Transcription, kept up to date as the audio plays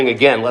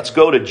Again, let's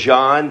go to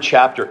John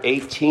chapter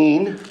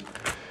 18,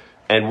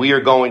 and we are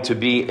going to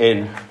be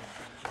in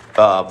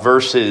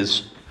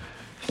verses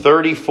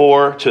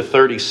 34 to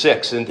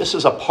 36. And this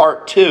is a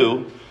part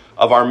 2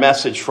 of our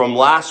message from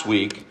last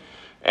week.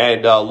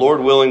 And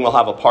Lord willing, we'll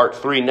have a part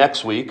 3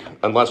 next week,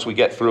 unless we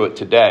get through it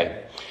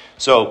today.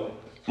 So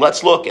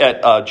let's look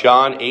at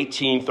John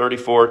 18,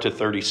 34 to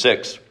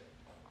 36.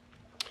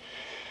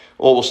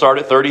 Well, we'll start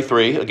at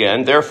 33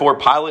 again. Therefore,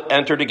 Pilate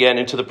entered again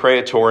into the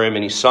praetorium,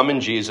 and he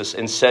summoned Jesus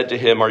and said to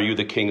him, "Are you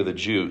the king of the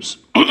Jews?"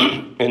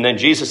 And then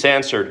Jesus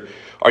answered,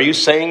 "Are you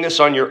saying this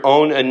on your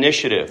own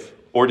initiative,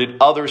 or did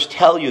others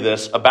tell you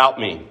this about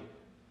me?"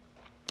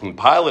 And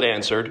Pilate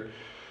answered,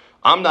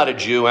 "I'm not a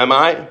Jew, am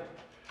I?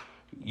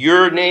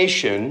 Your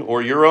nation,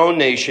 or your own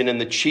nation, and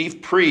the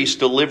chief priest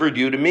delivered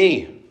you to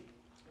me.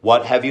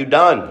 What have you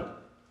done?"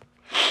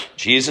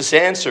 Jesus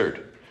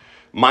answered,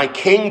 "My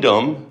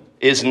kingdom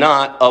is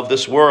not of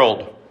this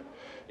world.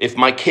 If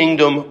my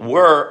kingdom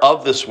were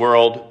of this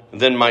world,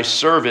 then my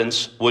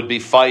servants would be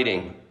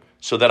fighting,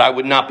 so that I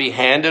would not be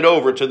handed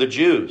over to the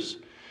Jews.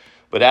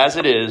 But as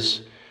it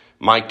is,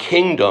 my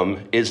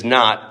kingdom is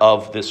not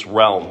of this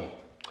realm."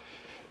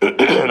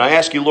 And I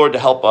ask you, Lord, to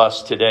help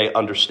us today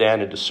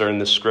understand and discern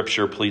this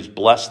scripture. Please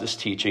bless this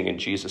teaching in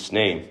Jesus'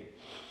 name.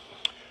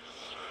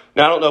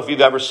 Now, I don't know if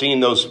you've ever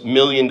seen those $1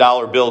 million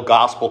bill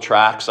gospel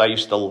tracts. I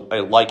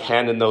like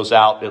handing those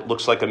out. It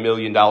looks like $1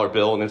 million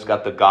bill, and it's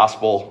got the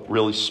gospel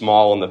really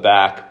small in the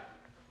back.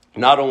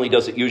 Not only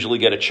does it usually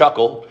get a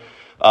chuckle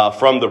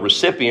from the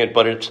recipient,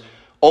 but it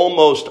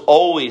almost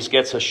always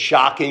gets a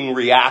shocking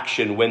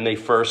reaction when they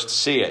first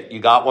see it. You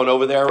got one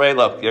over there, Ray?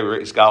 Look,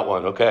 he's got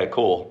one. Okay,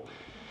 cool.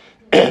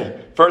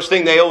 First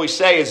thing they always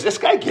say is, "This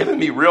guy giving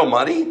me real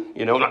money?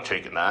 I'm not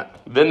taking that."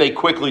 Then they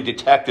quickly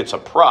detect it's a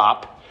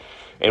prop.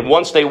 And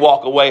once they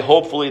walk away,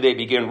 hopefully they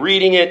begin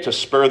reading it to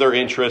spur their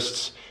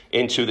interests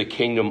into the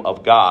kingdom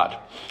of God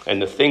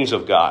and the things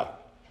of God.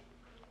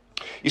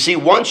 You see,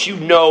 once you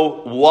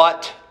know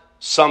what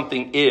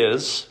something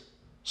is,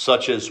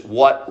 such as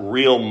what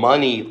real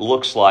money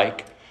looks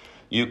like,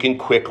 you can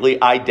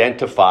quickly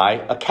identify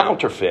a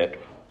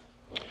counterfeit.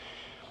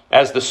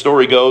 As the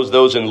story goes,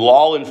 those in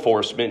law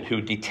enforcement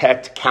who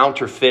detect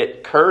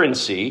counterfeit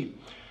currency,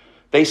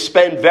 they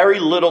spend very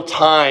little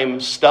time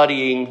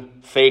studying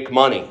fake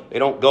money. They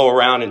don't go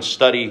around and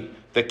study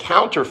the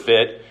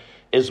counterfeit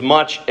as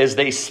much as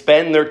they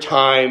spend their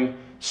time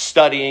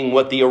studying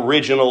what the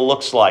original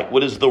looks like.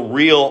 What does the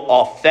real,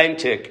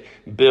 authentic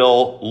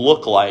bill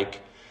look like?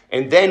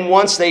 And then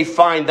once they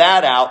find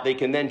that out, they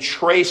can then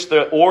trace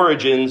the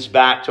origins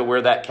back to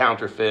where that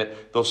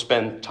counterfeit, they'll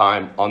spend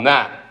time on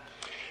that.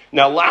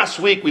 Now, last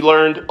week we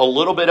learned a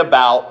little bit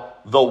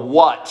about the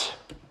what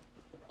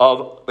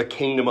of the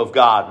kingdom of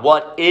God.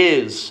 What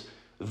is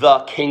the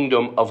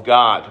kingdom of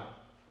God?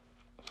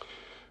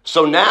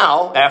 So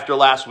now, after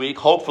last week,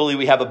 hopefully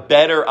we have a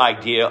better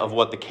idea of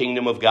what the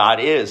kingdom of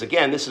God is.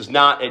 Again, this is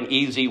not an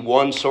easy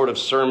one sort of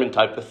sermon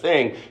type of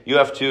thing. You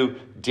have to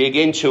dig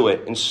into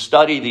it and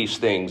study these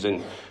things.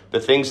 And the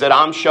things that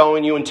I'm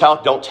showing you and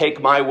don't take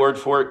my word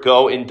for it.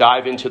 Go and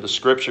dive into the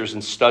scriptures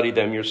and study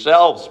them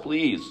yourselves,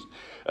 please.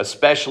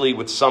 Especially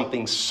with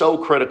something so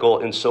critical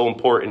and so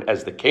important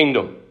as the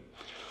kingdom.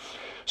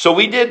 So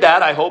we did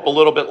that, I hope, a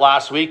little bit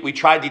last week. We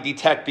tried to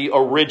detect the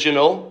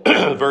original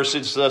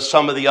versus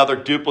some of the other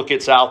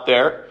duplicates out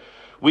there.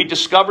 We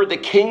discovered the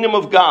kingdom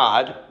of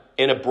God,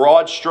 in a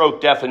broad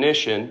stroke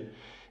definition,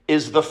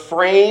 is the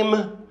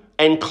frame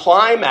and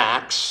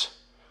climax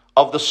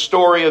of the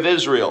story of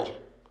Israel.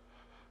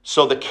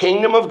 So the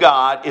kingdom of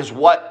God is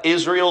what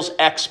Israel's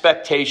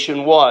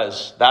expectation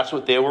was. That's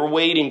what they were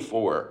waiting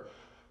for.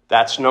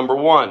 That's number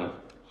one.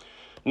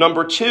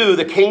 Number two,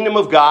 the kingdom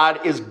of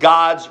God is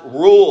God's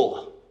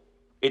rule.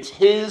 It's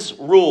his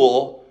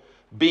rule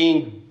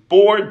being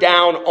borne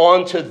down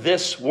onto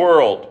this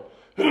world.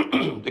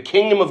 The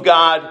kingdom of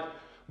God,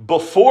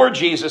 before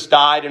Jesus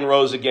died and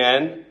rose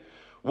again,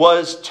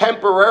 was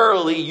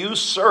temporarily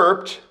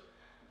usurped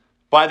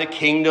by the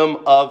kingdom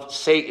of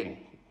Satan.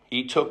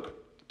 He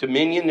took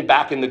dominion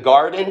back in the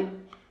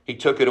garden. He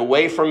took it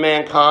away from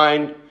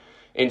mankind.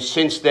 And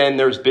since then,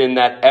 there's been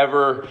that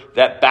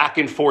back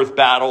and forth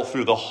battle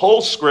through the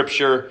whole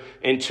scripture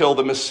until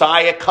the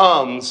Messiah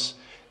comes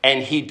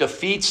and he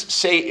defeats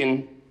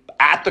Satan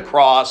at the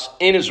cross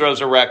in his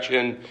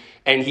resurrection,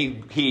 and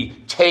he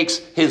takes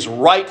his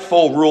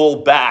rightful rule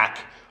back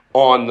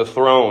on the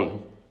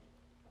throne.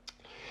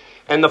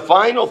 And the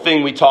final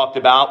thing we talked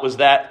about was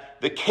that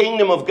the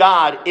kingdom of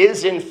God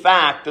is, in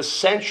fact, the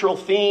central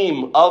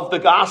theme of the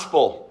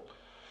gospel.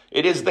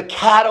 It is the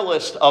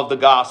catalyst of the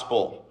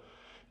gospel.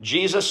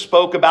 Jesus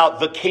spoke about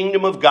the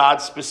kingdom of God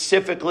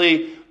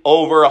specifically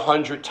over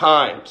 100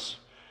 times.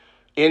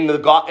 In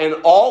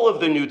all of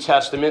the New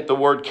Testament, the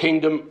word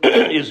kingdom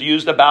is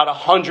used about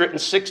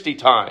 160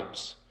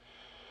 times.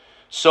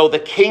 So the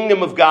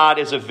kingdom of God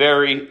is a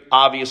very,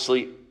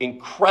 obviously,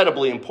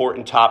 incredibly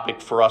important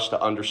topic for us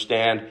to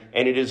understand.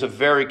 And it is a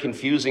very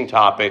confusing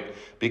topic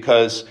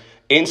because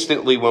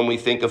instantly when we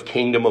think of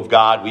kingdom of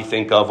God, we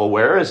think of, well,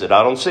 where is it?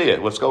 I don't see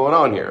it. What's going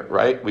on here,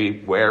 right?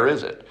 Where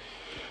is it?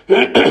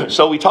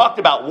 So we talked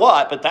about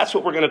what, but that's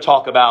what we're going to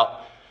talk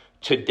about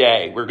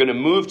today. We're going to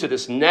move to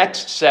this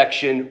next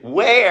section.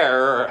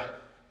 Where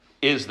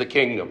is the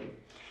kingdom?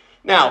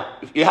 Now,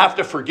 you have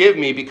to forgive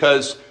me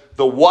because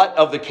the what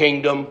of the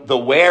kingdom, the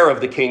where of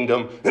the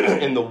kingdom,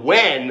 and the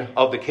when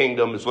of the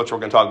kingdom is what we're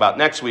going to talk about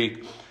next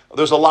week.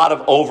 There's a lot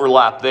of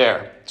overlap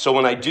there. So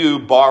when I do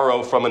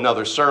borrow from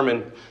another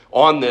sermon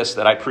on this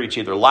that I preach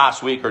either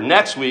last week or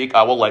next week,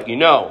 I will let you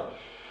know,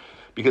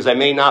 because I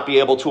may not be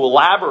able to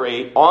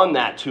elaborate on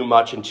that too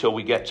much until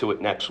we get to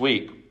it next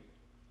week.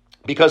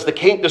 Because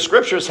the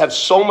scriptures have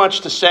so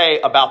much to say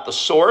about the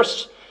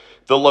source,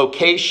 the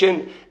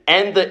location,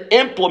 and the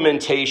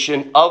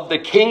implementation of the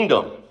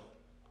kingdom.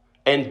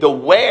 And the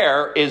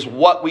where is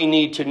what we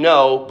need to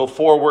know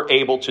before we're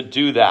able to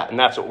do that. And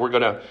that's what we're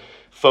going to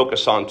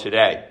focus on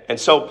today. And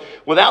so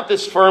without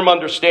this firm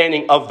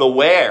understanding of the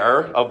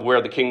where of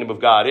where the kingdom of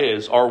God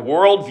is, our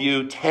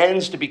worldview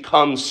tends to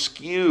become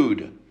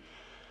skewed.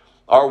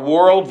 Our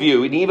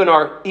worldview and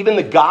even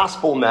the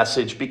gospel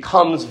message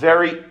becomes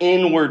very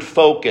inward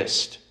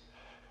focused.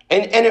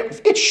 And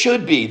it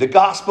should be. The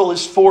gospel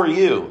is for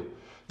you.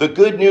 The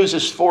good news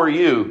is for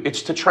you.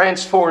 It's to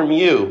transform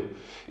you.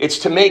 It's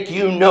to make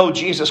you know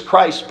Jesus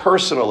Christ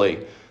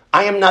personally.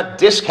 I am not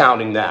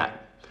discounting that.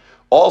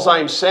 All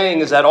I'm saying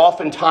is that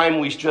oftentimes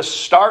we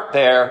just start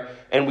there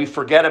and we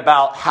forget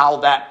about how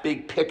that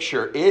big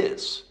picture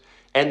is.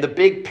 And the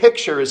big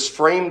picture is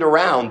framed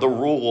around the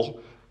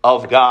rule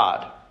of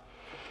God.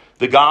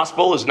 The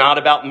gospel is not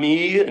about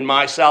me and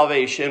my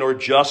salvation or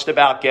just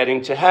about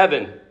getting to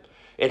heaven.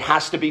 It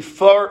has to be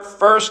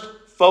first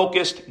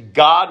focused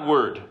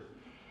Godward.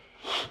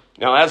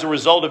 Now, as a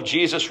result of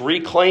Jesus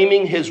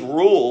reclaiming his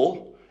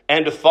rule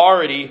and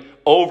authority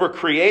over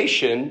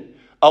creation,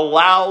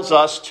 allows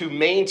us to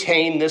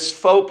maintain this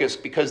focus,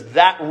 because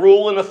that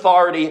rule and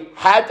authority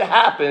had to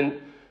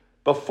happen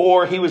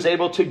before he was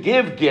able to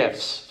give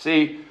gifts.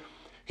 See,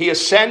 he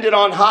ascended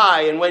on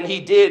high, and when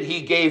he did,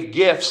 he gave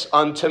gifts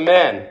unto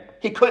men.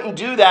 He couldn't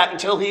do that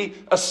until he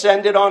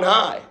ascended on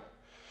high.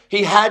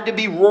 He had to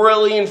be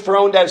royally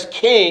enthroned as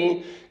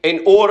king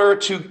in order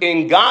to,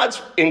 in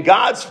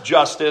God's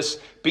justice,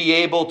 be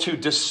able to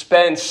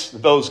dispense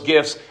those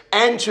gifts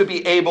and to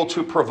be able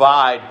to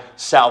provide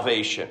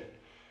salvation.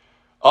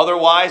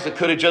 Otherwise, it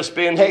could have just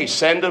been, hey,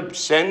 send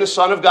the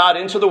Son of God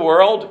into the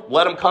world,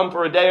 let him come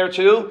for a day or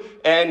two,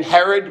 and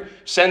Herod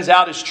sends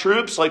out his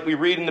troops, like we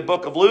read in the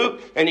book of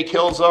Luke, and he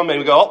kills them, and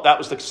we go, oh, that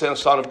was the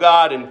Son of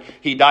God, and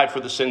he died for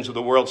the sins of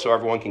the world so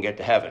everyone can get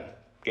to heaven.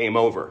 Game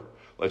over.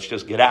 Let's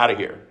just get out of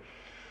here.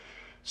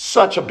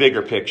 Such a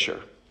bigger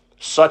picture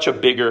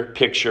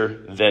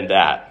than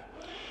that.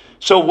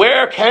 So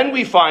where can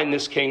we find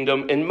this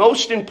kingdom? And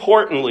most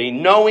importantly,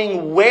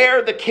 knowing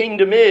where the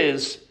kingdom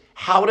is,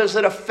 how does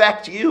it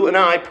affect you and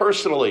I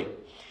personally?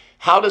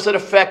 How does it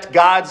affect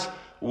God's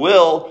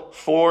will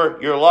for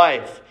your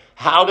life?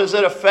 How does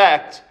it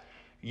affect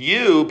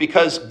you?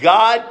 Because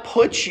God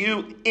puts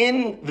you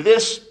in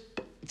this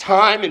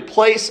time and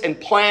place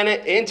and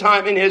planet, in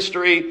time and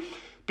history,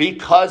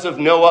 because of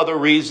no other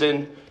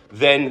reason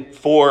than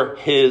for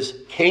his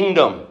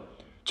kingdom,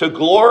 to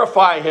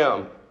glorify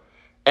him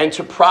and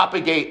to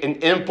propagate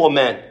and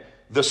implement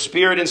the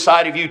Spirit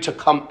inside of you to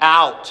come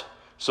out.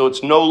 So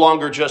it's no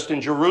longer just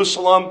in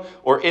Jerusalem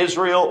or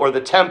Israel or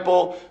the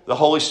temple. The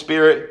Holy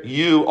Spirit,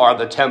 you are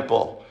the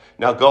temple.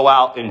 Now go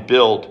out and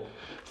build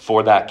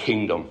for that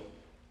kingdom.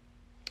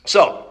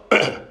 So,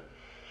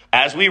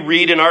 as we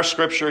read in our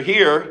scripture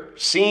here,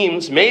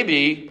 seems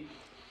maybe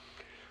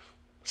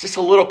it's just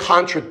a little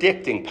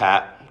contradicting,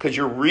 Pat, because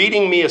you're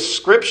reading me a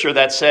scripture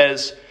that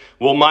says,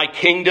 well, my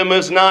kingdom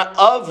is not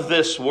of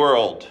this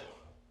world.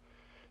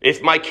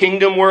 If my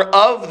kingdom were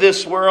of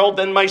this world,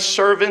 then my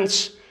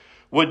servants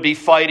would be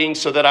fighting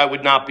so that I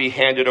would not be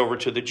handed over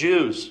to the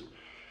Jews.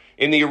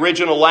 In the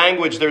original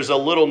language, there's a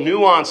little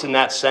nuance in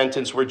that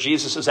sentence where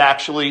Jesus is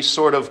actually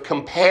sort of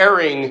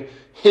comparing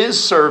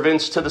his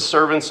servants to the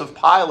servants of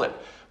Pilate.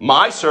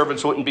 My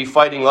servants wouldn't be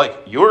fighting like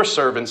your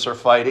servants are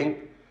fighting.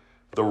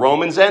 The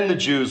Romans and the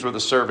Jews were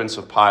the servants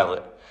of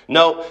Pilate.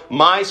 No,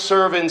 my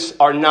servants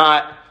are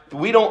not.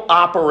 We don't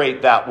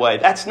operate that way.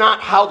 That's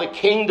not how the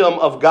kingdom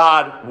of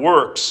God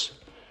works.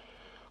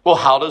 Well,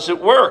 how does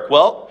it work?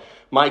 Well,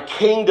 my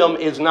kingdom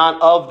is not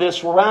of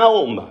this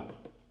realm.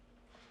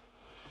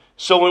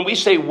 So when we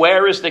say,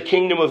 where is the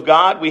kingdom of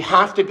God? We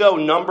have to go,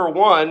 number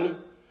one,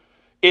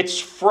 it's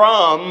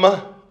from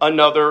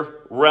another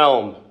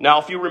realm.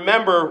 Now, if you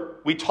remember,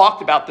 we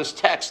talked about this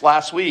text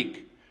last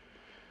week.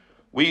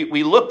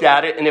 We looked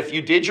at it, and if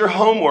you did your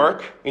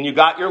homework and you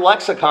got your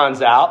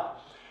lexicons out,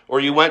 or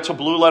you went to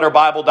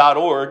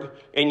blueletterbible.org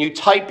and you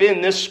type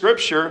in this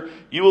scripture,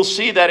 you will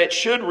see that it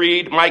should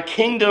read, my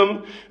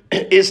kingdom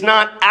is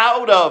not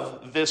out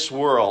of this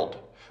world.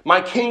 My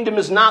kingdom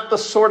is not the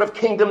sort of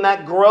kingdom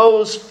that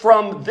grows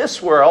from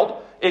this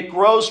world. It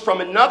grows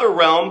from another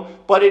realm,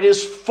 but it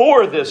is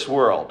for this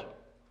world.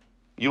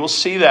 You will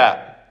see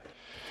that.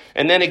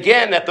 And then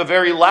again, at the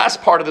very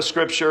last part of the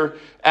scripture,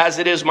 as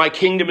it is, my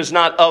kingdom is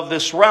not of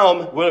this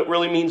realm. What it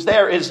really means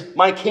there is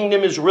my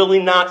kingdom is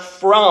really not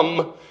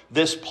from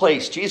this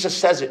place. Jesus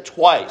says it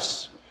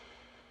twice.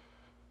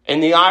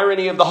 And the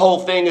irony of the whole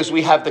thing is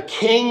we have the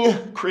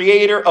king,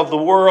 creator of the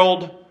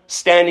world,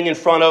 standing in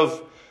front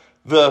of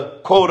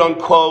the quote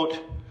unquote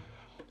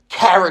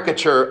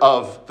caricature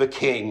of the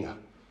king,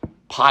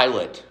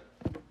 Pilate,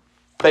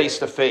 face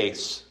to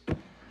face.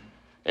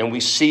 And we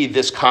see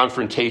this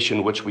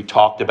confrontation which we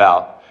talked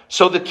about.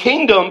 So the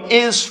kingdom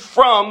is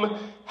from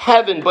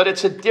heaven, but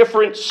it's a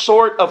different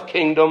sort of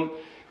kingdom,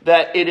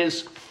 that it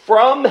is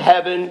from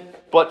heaven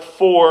but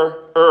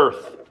for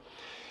earth.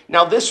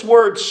 Now this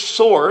word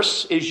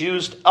source is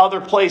used other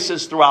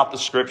places throughout the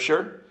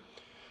scripture.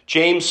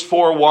 James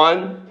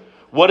 4:1,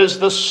 what is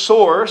the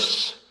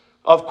source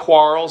of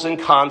quarrels and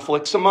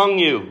conflicts among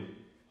you?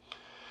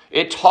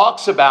 It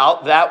talks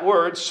about that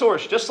word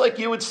source, just like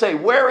you would say,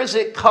 where is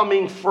it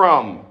coming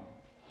from?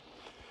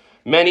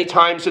 Many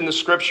times in the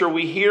scripture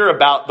we hear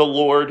about the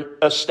Lord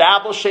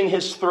establishing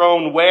his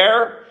throne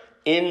where?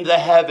 In the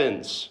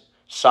heavens.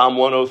 Psalm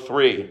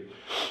 103.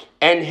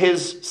 And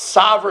his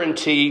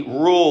sovereignty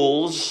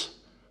rules,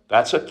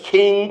 that's a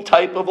king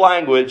type of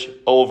language,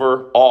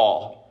 over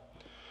all.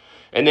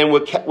 And then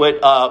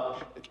what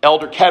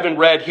Elder Kevin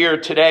read here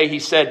today, he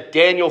said,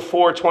 Daniel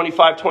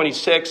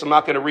 4:25-26, I'm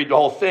not going to read the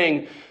whole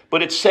thing,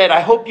 but it said,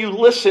 I hope you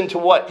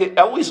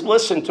always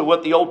listen to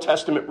what the Old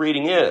Testament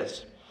reading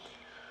is,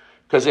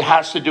 because it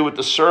has to do with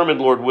the sermon,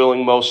 Lord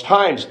willing, most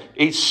times.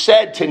 He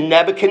said to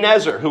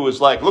Nebuchadnezzar, who was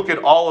like, look at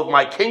all of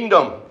my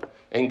kingdom.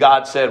 And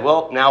God said,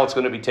 well, now it's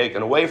going to be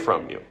taken away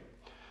from you.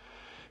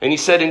 And he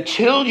said,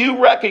 until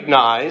you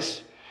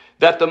recognize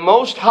that the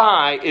Most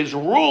High is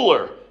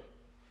ruler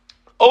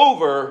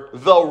over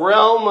the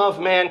realm of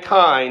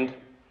mankind,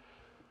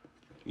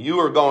 you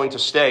are going to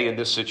stay in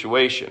this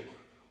situation.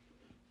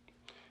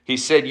 He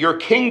said, your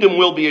kingdom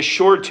will be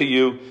assured to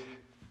you,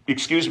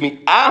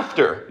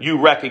 after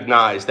you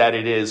recognize that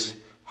it is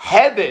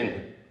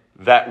heaven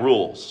that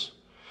rules.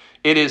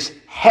 It is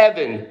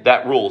heaven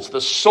that rules.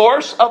 The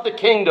source of the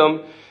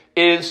kingdom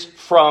is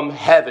from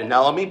heaven.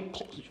 Now, let me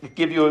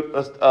give you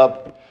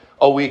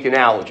a weak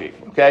analogy,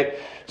 okay?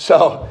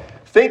 So,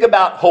 think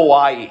about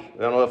Hawaii. I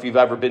don't know if you've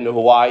ever been to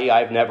Hawaii.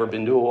 I've never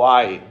been to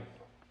Hawaii.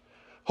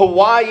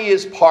 Hawaii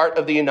is part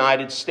of the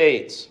United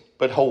States,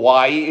 but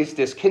Hawaii is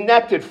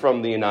disconnected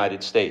from the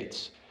United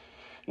States.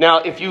 Now,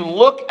 if you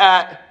look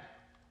at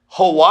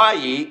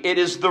Hawaii, it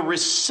is the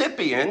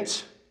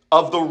recipient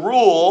of the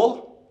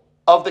rule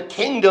of the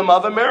kingdom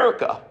of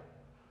America.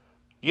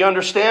 You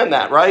understand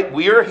that, right?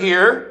 We are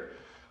here.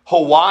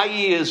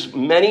 Hawaii is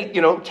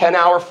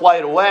 10-hour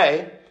flight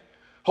away.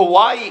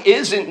 Hawaii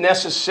isn't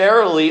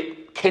necessarily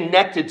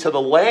connected to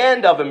the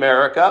land of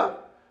America,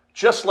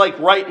 just like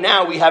right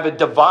now we have a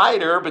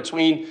divider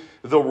between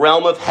the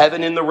realm of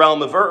heaven and the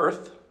realm of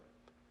earth.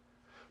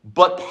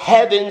 But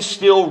heaven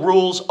still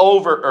rules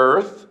over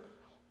earth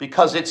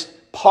because it's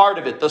part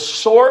of it. The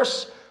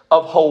source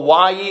of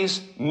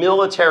Hawaii's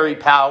military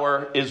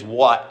power is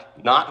what?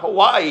 Not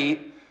Hawaii,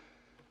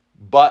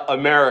 but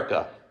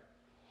America.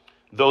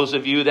 Those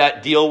of you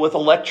that deal with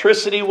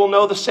electricity will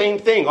know the same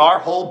thing. Our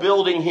whole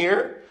building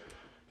here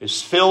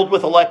is filled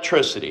with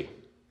electricity.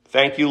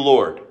 Thank you,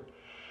 Lord.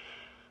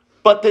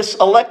 But this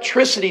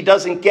electricity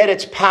doesn't get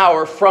its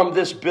power from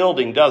this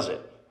building, does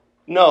it?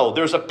 No,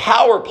 there's a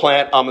power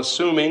plant, I'm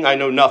assuming. I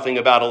know nothing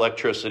about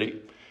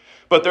electricity.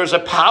 But there's a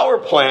power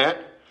plant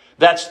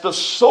that's the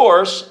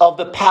source of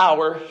the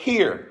power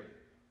here.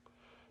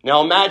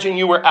 Now imagine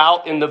you were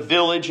out in the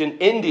village in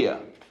India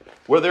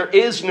where there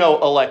is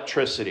no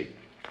electricity.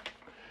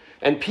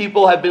 And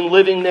people have been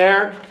living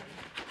there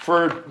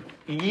for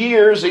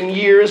years and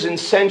years and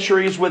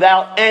centuries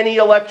without any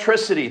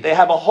electricity. They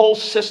have a whole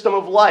system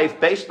of life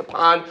based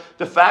upon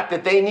the fact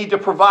that they need to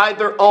provide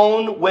their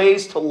own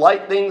ways to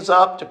light things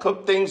up, to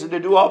cook things, and to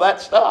do all that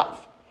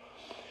stuff.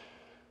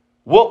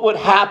 What would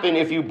happen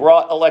if you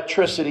brought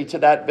electricity to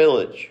that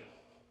village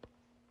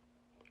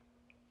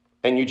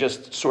and you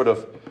just sort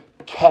of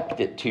kept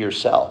it to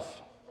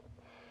yourself?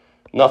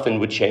 Nothing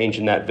would change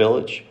in that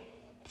village.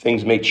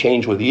 Things may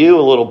change with you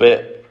a little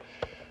bit,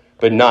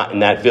 but not in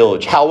that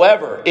village.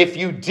 However, if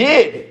you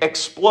did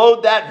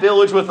explode that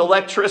village with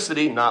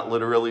electricity, not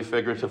literally,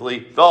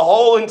 figuratively, the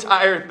whole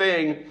entire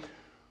thing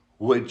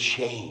would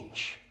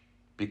change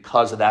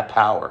because of that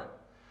power.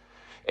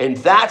 And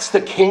that's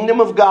the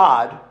kingdom of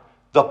God.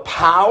 The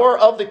power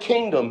of the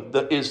kingdom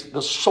is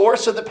the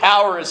source of the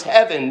power is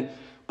heaven,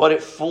 but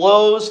it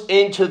flows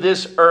into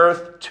this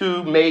earth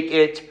to make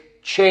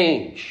it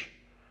change.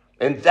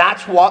 And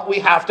that's what we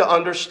have to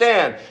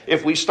understand.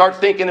 If we start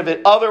thinking of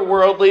it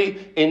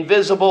otherworldly,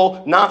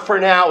 invisible, not for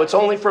now, it's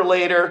only for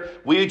later,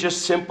 we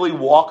just simply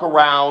walk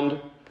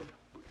around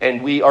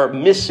and we are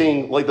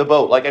missing like the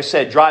boat. Like I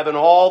said, driving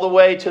all the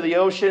way to the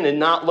ocean and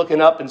not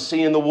looking up and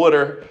seeing the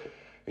water.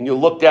 And you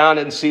look down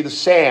and see the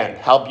sand,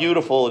 how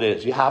beautiful it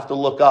is. You have to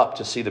look up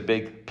to see the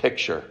big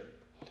picture.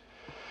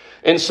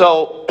 And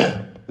so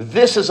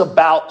this is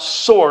about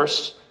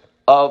source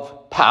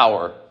of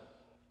power.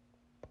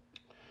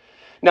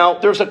 Now,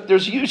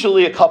 there's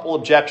usually a couple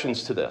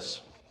objections to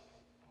this.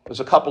 There's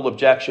a couple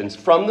objections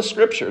from the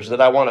scriptures that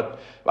I want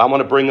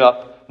to bring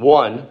up.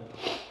 One,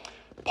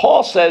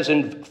 Paul says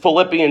in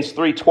Philippians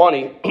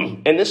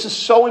 3:20, and this is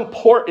so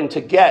important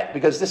to get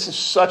because this is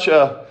such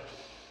a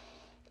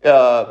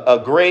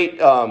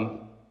great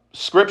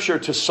scripture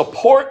to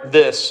support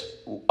this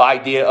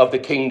idea of the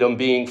kingdom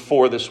being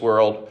for this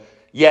world.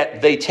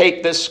 Yet they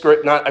take this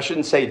script, I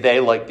shouldn't say they,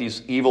 like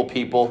these evil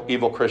people,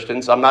 evil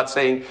Christians. I'm not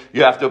saying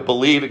you have to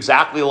believe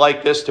exactly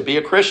like this to be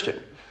a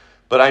Christian.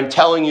 But I'm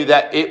telling you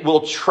that it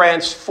will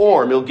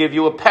transform. It'll give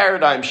you a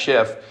paradigm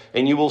shift.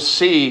 And you will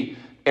see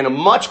in a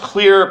much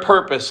clearer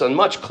purpose, a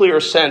much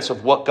clearer sense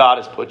of what God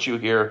has put you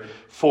here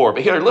for.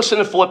 But here, listen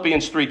to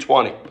Philippians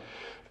 3:20.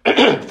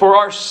 For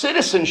our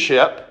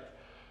citizenship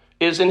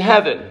is in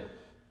heaven,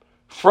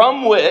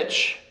 from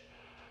which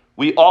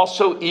we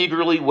also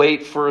eagerly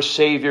wait for a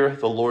Savior,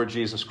 the Lord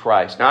Jesus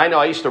Christ. Now, I know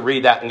I used to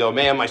read that and go,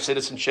 man, my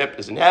citizenship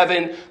is in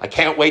heaven. I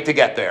can't wait to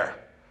get there.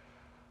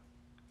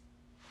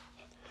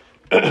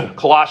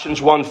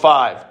 Colossians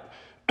 1:5.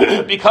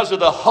 Because of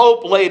the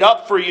hope laid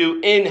up for you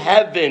in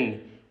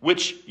heaven,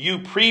 which you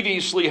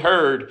previously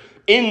heard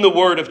in the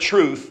word of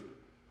truth,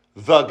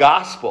 the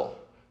gospel.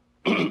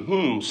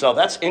 So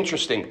that's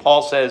interesting.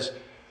 Paul says,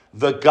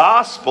 the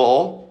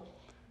gospel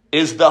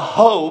is the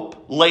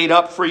hope laid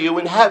up for you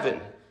in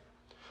heaven.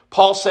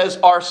 Paul says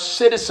our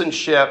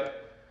citizenship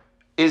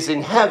is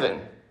in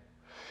heaven.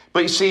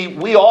 But you see,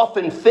 we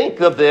often think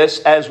of this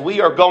as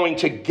we are going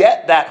to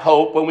get that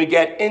hope when we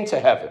get into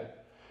heaven.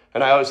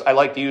 And I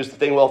like to use the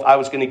thing, well, if I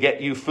was going to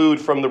get you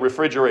food from the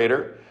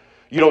refrigerator,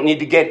 you don't need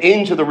to get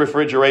into the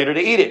refrigerator to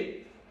eat it.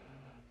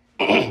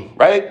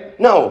 Right?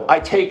 No,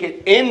 I take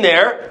it in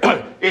there.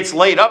 It's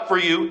laid up for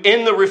you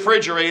in the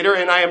refrigerator,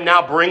 and I am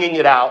now bringing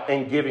it out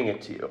and giving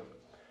it to you.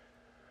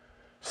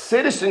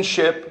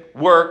 Citizenship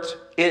worked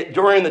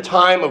during the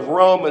time of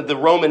Rome, the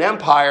Roman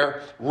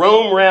Empire.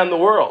 Rome ran the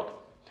world.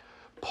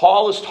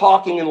 Paul is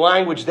talking in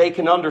language they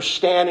can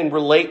understand and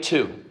relate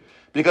to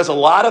because a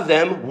lot of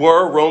them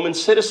were Roman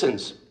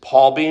citizens,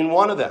 Paul being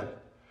one of them.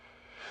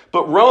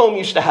 But Rome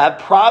used to have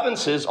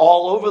provinces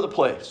all over the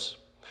place.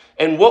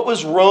 And what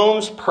was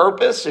Rome's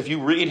purpose? If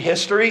you read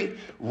history,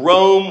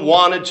 Rome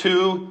wanted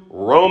to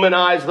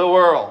Romanize the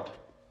world.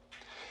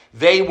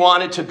 They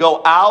wanted to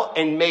go out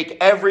and make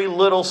every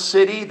little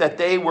city that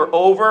they were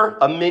over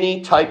a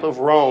mini type of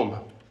Rome.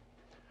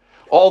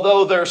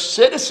 Although their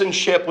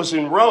citizenship was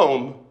in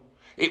Rome,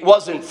 it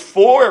wasn't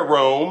for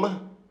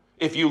Rome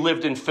if you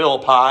lived in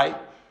Philippi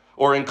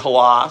or in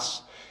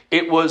Colossus.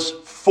 It was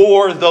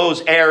for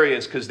those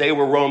areas because they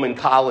were Roman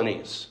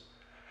colonies.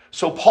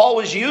 So Paul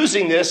was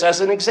using this as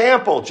an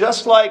example.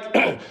 Just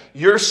like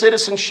your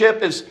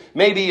citizenship is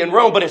maybe in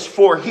Rome, but it's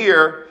for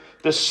here.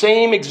 The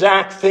same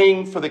exact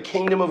thing for the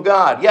kingdom of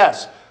God.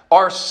 Yes,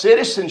 our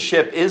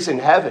citizenship is in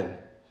heaven.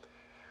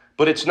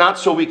 But it's not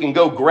so we can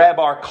go grab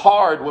our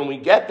card when we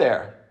get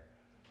there.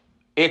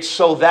 It's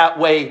so that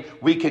way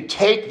we could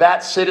take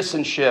that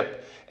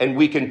citizenship and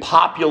we can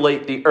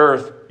populate the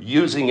earth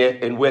using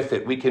it and with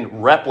it. We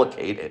can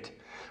replicate it.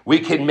 We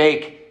can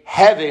make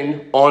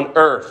heaven on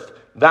earth.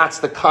 That's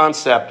the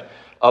concept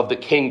of the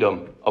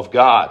kingdom of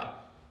God.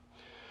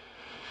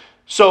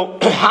 So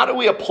how do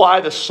we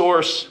apply the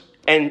source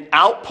and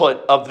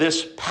output of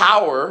this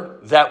power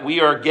that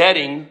we are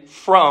getting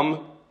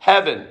from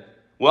heaven?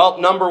 Well,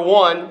 number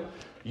one,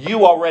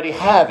 you already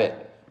have it.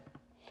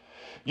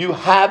 You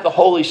have the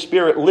Holy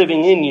Spirit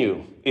living in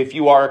you if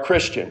you are a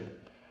Christian.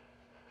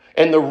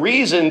 And the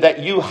reason that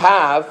you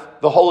have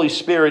the Holy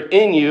Spirit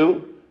in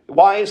you,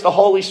 why is the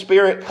Holy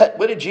Spirit,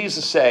 what did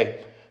Jesus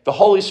say? The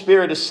Holy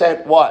Spirit is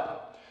sent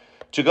what?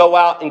 To go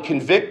out and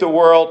convict the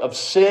world of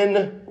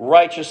sin,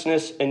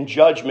 righteousness, and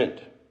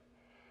judgment.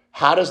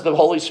 How does the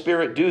Holy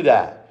Spirit do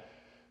that?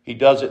 He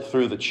does it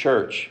through the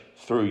church,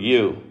 through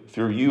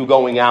you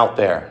going out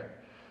there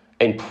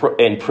and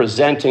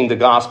presenting the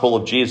gospel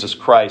of Jesus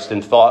Christ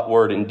in thought,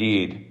 word, and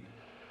deed.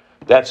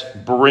 That's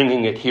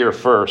bringing it here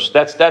first.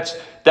 That's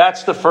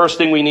the first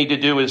thing we need to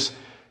do is,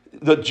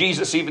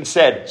 Jesus even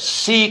said,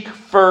 seek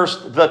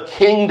first the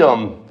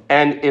kingdom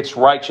and its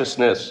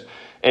righteousness,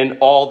 and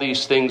all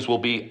these things will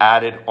be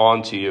added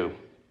onto you.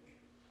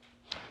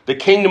 The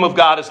kingdom of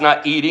God is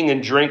not eating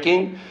and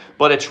drinking,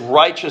 but it's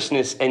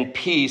righteousness and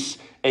peace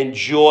and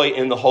joy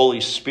in the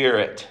Holy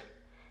Spirit.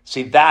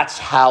 See, that's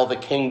how the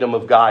kingdom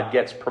of God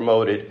gets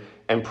promoted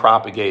and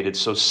propagated.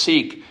 So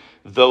seek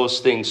those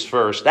things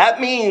first. That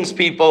means,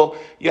 people,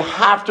 you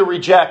have to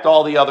reject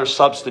all the other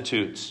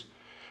substitutes.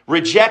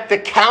 Reject the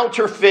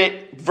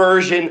counterfeit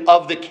version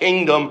of the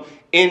kingdom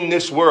in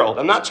this world.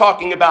 I'm not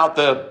talking about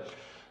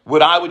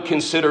what I would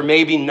consider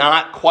maybe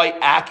not quite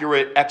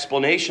accurate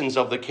explanations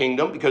of the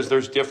kingdom, because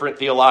there's different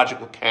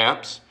theological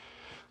camps.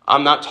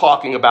 I'm not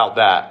talking about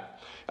that.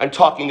 I'm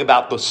talking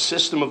about the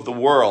system of the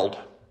world.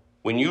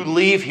 When you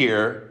leave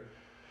here,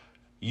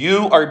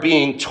 you are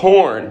being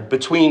torn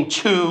between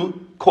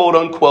two, quote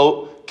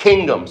unquote,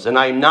 kingdoms. And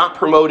I'm not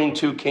promoting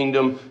two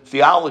kingdom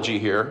theology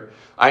here.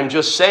 I'm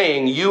just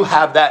saying you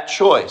have that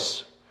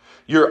choice.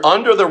 You're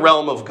under the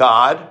realm of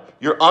God,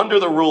 You're under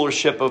the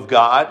rulership of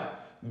God.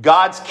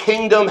 God's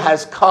kingdom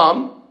has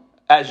come,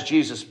 as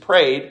Jesus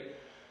prayed.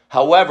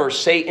 However,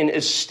 Satan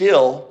is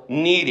still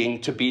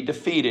needing to be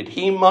defeated.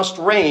 He must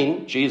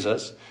reign,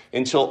 Jesus,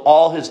 until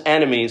all his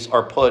enemies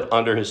are put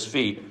under his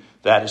feet.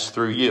 That is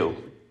through you.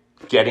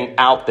 Getting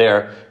out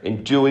there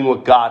and doing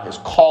what God has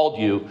called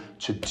you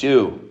to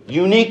do.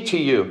 Unique to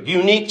you,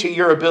 unique to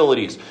your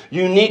abilities,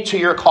 unique to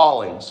your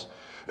callings.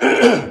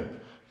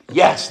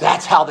 Yes,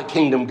 that's how the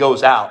kingdom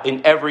goes out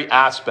in every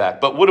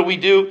aspect. But what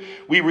do?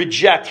 We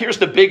reject. Here's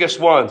the biggest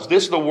ones.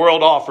 This the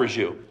world offers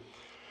you.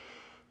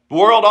 The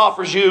world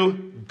offers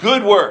you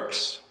good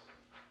works.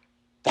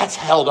 That's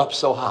held up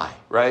so high,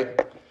 right?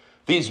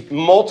 These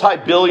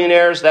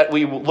multi-billionaires that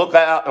we look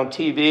at on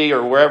TV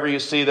or wherever you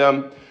see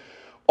them,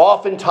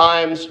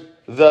 oftentimes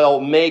they'll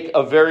make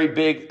a very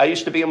big, I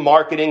used to be in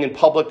marketing and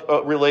public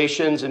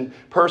relations and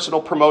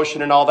personal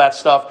promotion and all that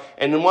stuff.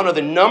 And then one of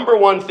the number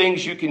one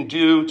things you can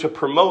do to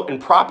promote and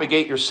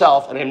propagate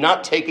yourself, and I'm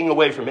not taking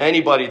away from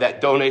anybody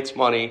that donates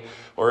money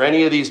or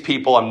any of these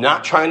people. I'm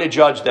not trying to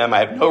judge them. I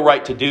have no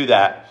right to do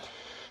that.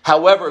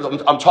 However,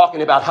 I'm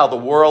talking about how the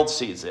world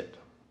sees it.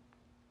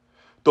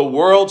 The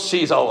world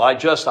sees, I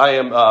took,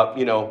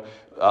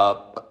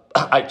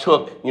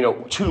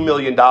 $2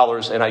 million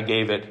and I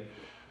gave it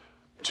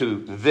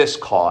to this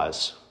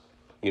cause.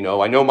 I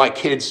know my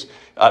kids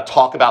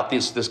talk about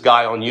this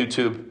guy on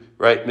YouTube,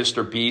 right?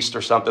 Mr. Beast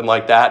or something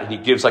like that. And he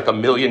gives like $1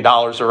 million,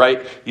 all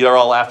right? You're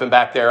all laughing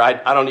back there.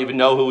 I don't even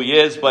know who he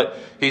is, but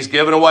he's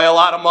giving away a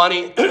lot of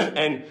money.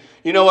 And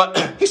you know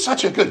what? He's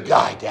such a good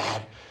guy,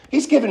 Dad.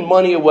 He's giving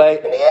money away.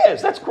 And he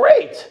is. That's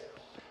great.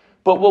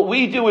 But what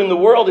we do in the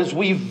world is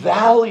we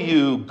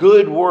value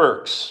good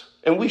works.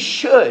 And we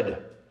should.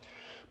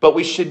 But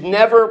we should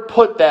never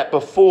put that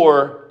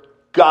before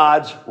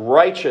God's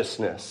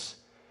righteousness.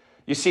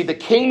 You see, the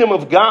kingdom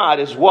of God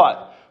is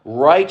what?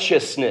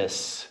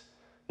 Righteousness.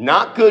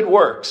 Not good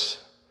works.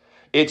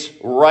 It's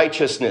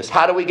righteousness.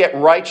 How do we get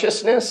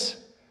righteousness?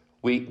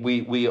 We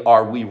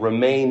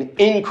remain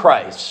in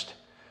Christ.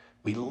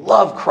 We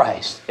love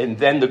Christ. And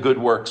then the good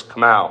works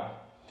come out.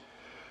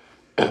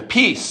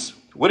 Peace.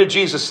 What did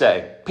Jesus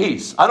say?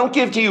 Peace. I don't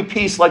give to you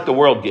peace like the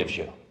world gives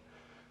you.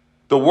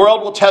 The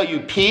world will tell you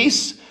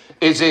peace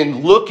is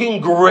in looking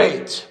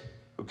great.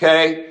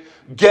 Okay?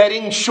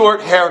 Getting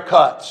short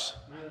haircuts.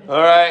 All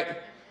right?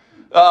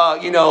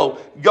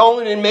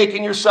 Going and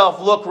making yourself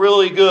look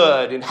really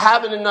good and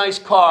having a nice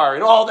car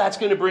and all that's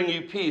going to bring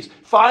you peace.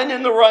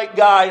 Finding the right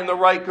guy and the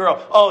right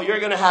girl. Oh, you're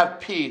going to have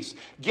peace.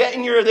 You're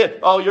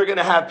going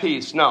to have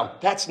peace. No,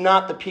 that's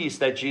not the peace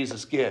that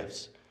Jesus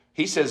gives.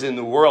 He says in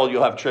the world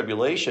you'll have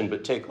tribulation,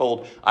 but take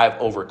hold, I've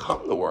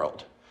overcome the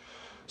world.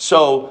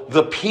 So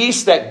the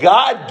peace that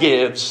God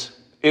gives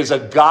is a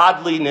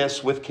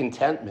godliness with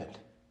contentment.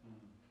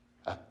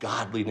 A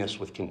godliness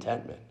with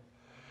contentment.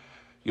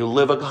 You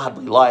live a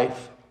godly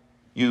life.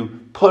 You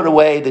put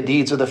away the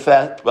deeds of the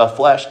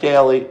flesh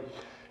daily.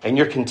 And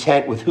you're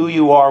content with who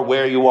you are,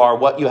 where you are,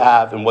 what you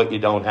have, and what you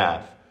don't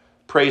have.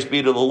 Praise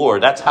be to the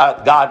Lord. That's how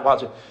God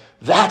wants it.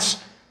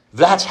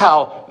 That's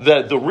how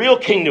the real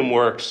kingdom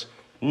works,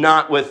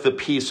 not with the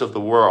peace of the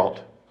world.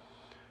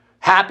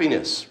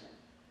 Happiness.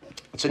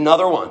 It's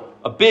another one.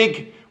 A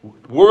big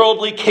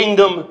worldly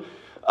kingdom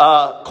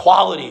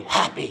quality.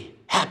 Happy,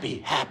 happy,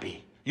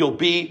 happy. You'll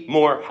be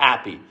more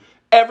happy.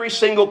 Every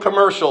single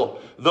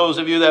commercial, those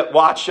of you that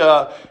watch,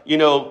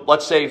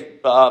 let's say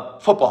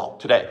football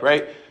today,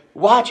 right?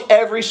 Watch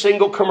every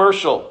single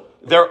commercial.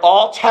 They're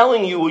all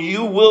telling you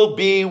you will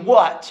be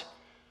what?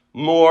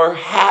 More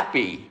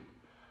happy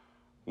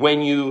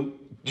when you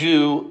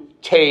do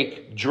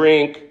take,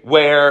 drink,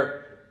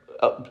 wear,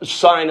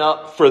 sign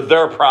up for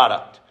their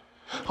product.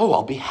 Oh,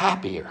 I'll be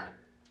happier.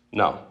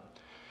 No.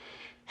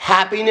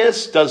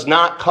 Happiness does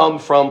not come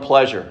from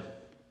pleasure.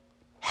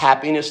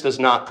 Happiness does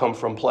not come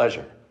from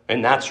pleasure.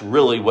 And that's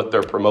really what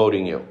they're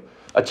promoting you.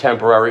 A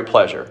temporary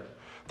pleasure.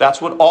 That's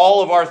what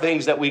all of our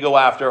things that we go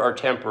after are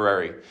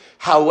temporary.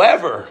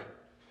 However,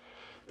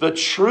 the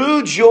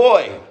true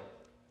joy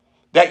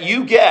that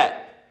you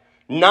get,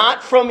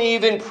 not from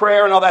even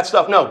prayer and all that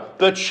stuff. No,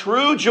 the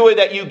true joy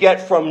that you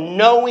get from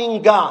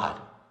knowing God,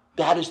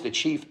 that is the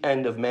chief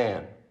end of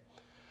man.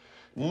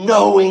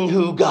 Knowing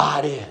who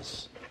God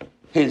is.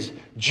 His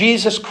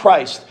Jesus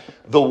Christ,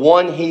 the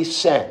one he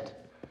sent.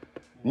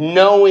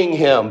 Knowing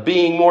him,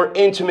 being more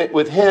intimate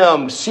with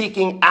him,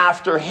 seeking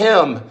after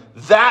him.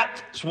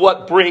 That's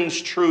what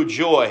brings true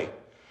joy.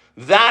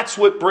 That's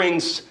what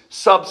brings,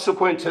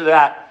 subsequent to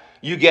that,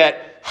 you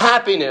get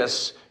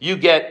happiness, you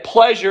get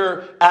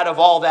pleasure out of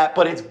all that,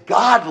 but it's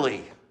godly.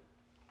 Do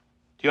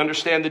you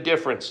understand the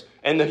difference?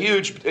 And the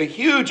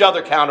huge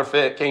other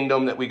counterfeit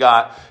kingdom that we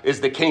got is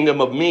the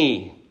kingdom of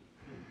me.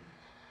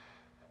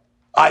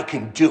 I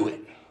can do it.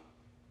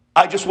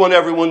 I just want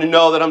everyone to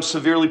know that I'm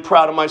severely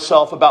proud of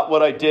myself about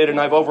what I did, and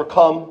I've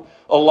overcome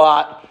a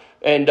lot.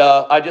 And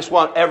I just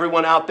want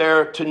everyone out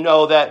there to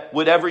know that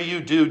whatever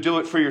you do, do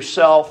it for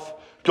yourself.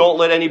 Don't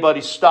let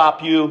anybody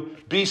stop you.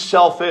 Be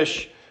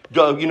selfish.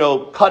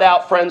 cut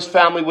out friends,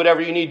 family,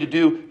 whatever you need to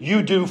do,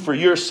 you do for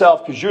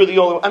yourself because you're the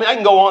only one. I mean, I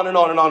can go on and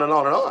on and on and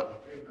on and on.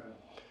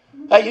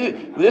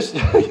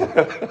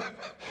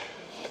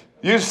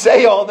 You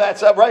say all that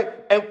stuff,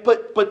 right?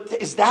 But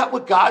is that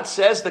what God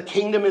says the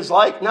kingdom is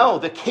like? No,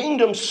 the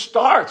kingdom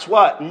starts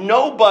what?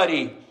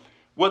 Nobody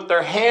with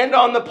their hand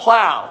on the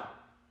plow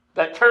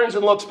that turns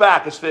and looks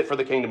back is fit for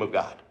the kingdom of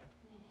God.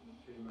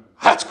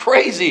 That's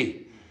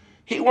crazy.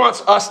 He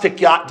wants us to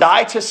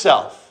die to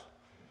self.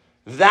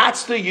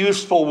 That's the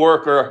useful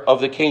worker of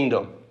the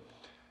kingdom.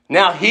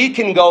 Now he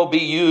can go be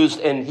used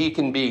and he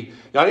can be,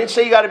 I didn't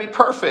say you got to be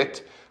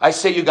perfect. I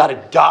say you got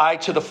to die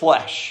to the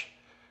flesh.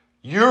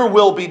 Your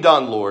will be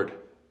done, Lord,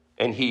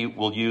 and he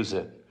will use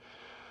it.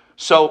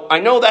 So I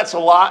know that's a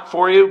lot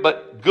for you,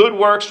 but good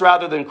works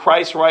rather than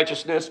Christ's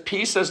righteousness,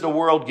 peace as the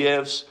world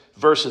gives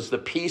versus the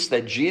peace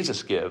that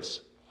Jesus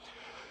gives.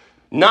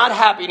 Not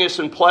happiness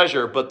and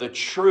pleasure, but the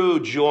true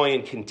joy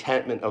and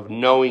contentment of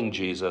knowing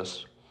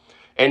Jesus.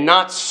 And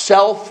not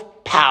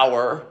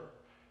self-power,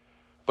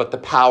 but the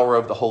power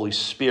of the Holy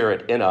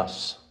Spirit in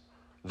us.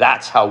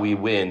 That's how we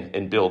win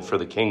and build for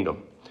the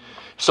kingdom.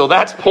 So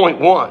that's point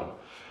one.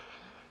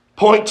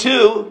 Point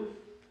two,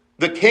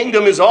 the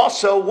kingdom is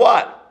also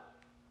what?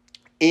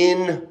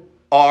 In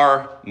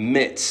our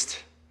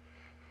midst.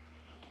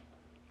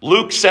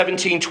 Luke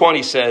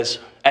 17:20 says,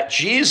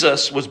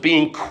 Jesus was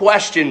being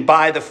questioned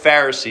by the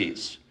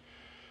Pharisees.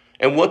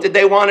 And what did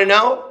they want to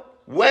know?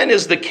 When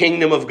is the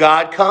kingdom of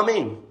God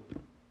coming?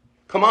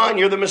 Come on,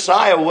 you're the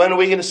Messiah. When are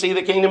we going to see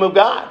the kingdom of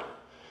God?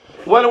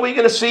 When are we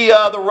going to see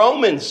the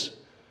Romans?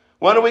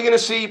 When are we going to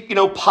see,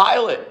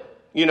 Pilate,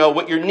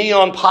 with your knee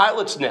on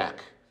Pilate's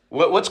neck?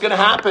 What's going to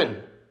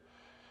happen?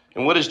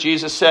 And what does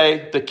Jesus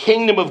say? The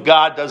kingdom of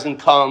God doesn't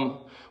come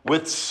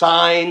with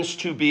signs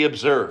to be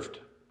observed.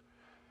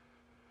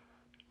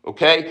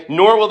 Okay?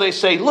 Nor will they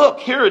say,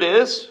 look, here it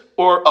is.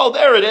 Or, oh,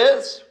 there it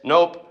is.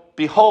 Nope.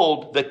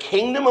 Behold, the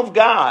kingdom of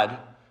God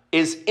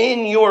is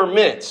in your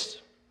midst.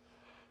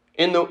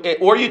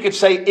 Or you could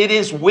say, it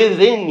is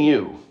within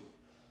you.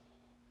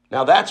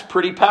 Now that's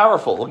pretty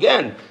powerful.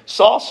 Again, it's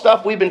all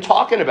stuff we've been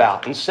talking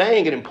about and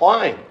saying and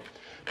implying.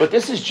 But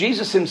this is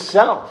Jesus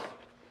himself.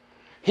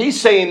 He's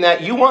saying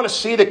that you want to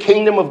see the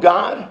kingdom of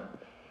God?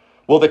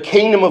 Well, the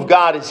kingdom of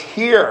God is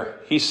here.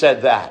 He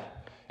said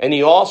that. And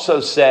he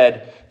also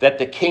said that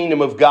the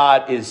kingdom of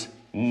God is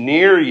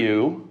near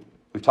you.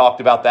 We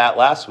talked about that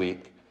last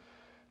week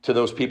to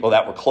those people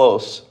that were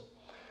close.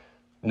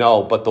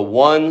 No, but the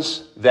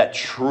ones that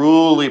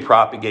truly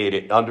propagate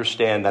it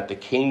understand that the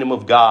kingdom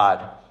of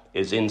God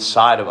is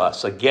inside of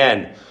us.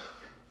 Again,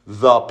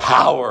 the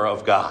power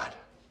of God.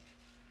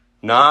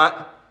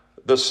 Not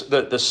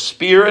the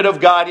Spirit of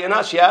God in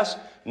us, yes.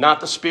 Not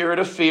the spirit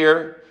of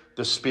fear,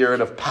 the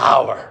spirit of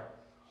power.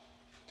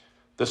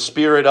 The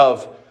spirit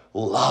of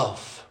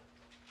love.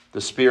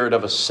 The spirit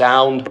of a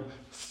sound,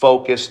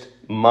 focused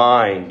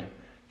mind.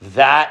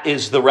 That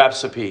is the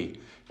recipe.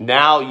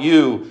 Now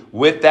you,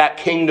 with that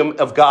kingdom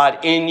of God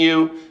in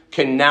you,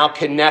 can now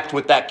connect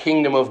with that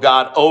kingdom of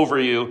God over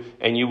you,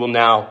 and you will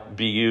now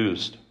be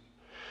used.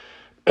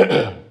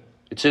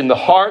 It's in the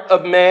heart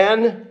of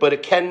man, but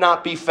it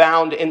cannot be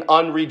found in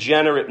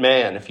unregenerate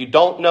man. If you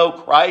don't know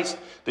Christ,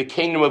 the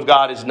kingdom of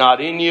God is not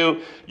in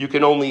you. You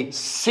can only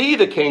see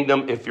the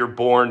kingdom if you're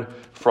born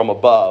from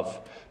above.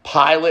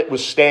 Pilate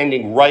was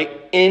standing right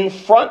in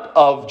front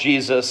of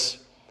Jesus,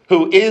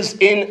 who is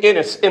in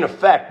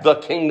effect the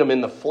kingdom in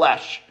the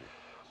flesh.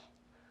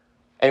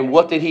 And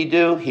what did he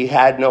do? He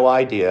had no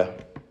idea.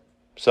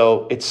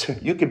 So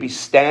you could be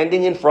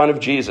standing in front of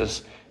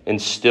Jesus and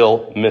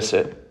still miss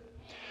it.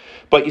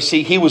 But you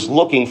see, he was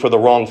looking for the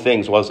wrong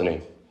things, wasn't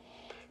he?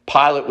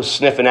 Pilate was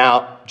sniffing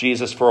out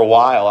Jesus for a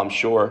while, I'm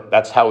sure.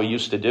 That's how he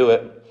used to do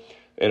it.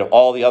 In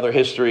all the other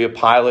history of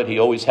Pilate, he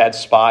always had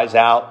spies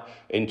out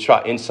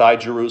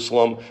inside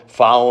Jerusalem,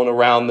 following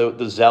around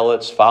the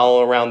zealots,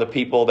 following around the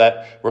people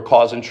that were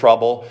causing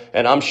trouble.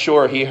 And I'm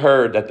sure he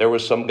heard that there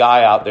was some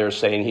guy out there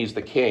saying he's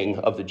the king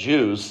of the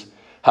Jews.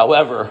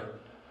 However,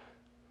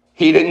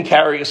 he didn't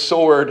carry a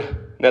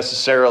sword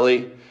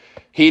necessarily.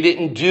 He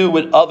didn't do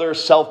what other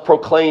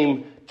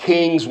self-proclaimed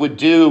kings would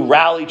do,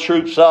 rally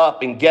troops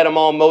up and get them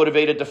all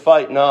motivated to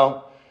fight.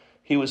 No,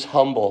 he was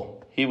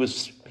humble. He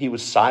was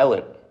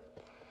silent.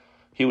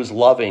 He was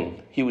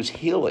loving. He was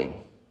healing.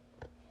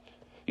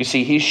 You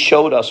see, he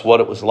showed us what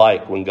it was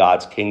like when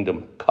God's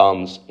kingdom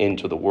comes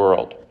into the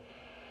world.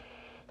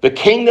 The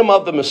kingdom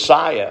of the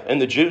Messiah, and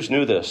the Jews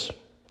knew this,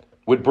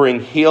 would bring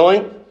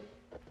healing,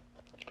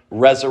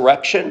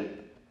 resurrection,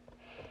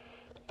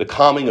 the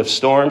calming of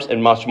storms,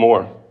 and much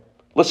more.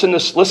 Listen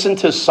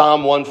to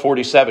Psalm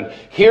 147.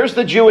 Here's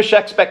the Jewish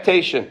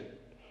expectation,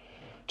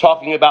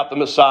 talking about the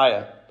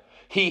Messiah.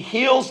 He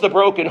heals the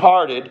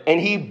brokenhearted, and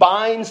he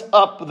binds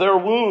up their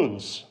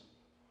wounds.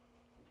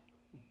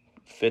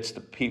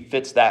 He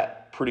fits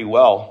that pretty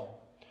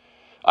well.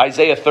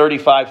 Isaiah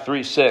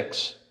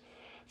 35:3-6.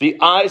 The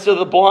eyes of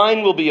the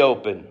blind will be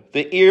open.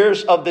 The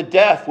ears of the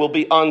deaf will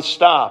be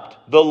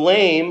unstopped. The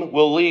lame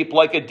will leap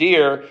like a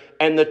deer,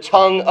 and the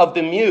tongue of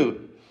the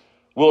mute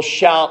will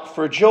shout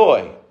for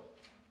joy.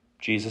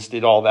 Jesus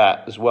did all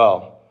that as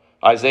well.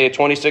 Isaiah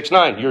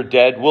 26:9, your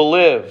dead will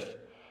live.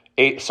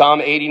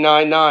 Psalm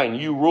 89:9,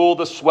 you rule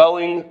the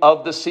swelling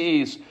of the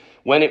seas.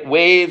 When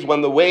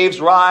the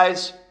waves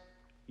rise,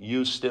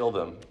 you still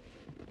them.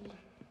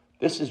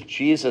 This is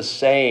Jesus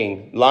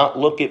saying,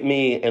 look at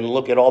me and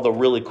look at all the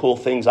really cool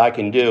things I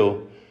can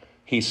do.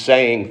 He's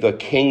saying the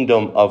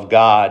kingdom of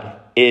God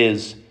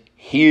is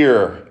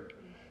here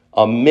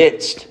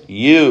amidst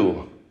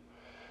you.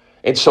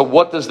 And so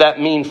what does that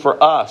mean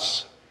for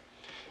us?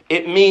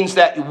 It means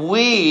that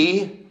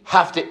we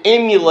have to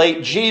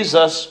emulate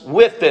Jesus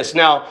with this.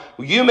 Now,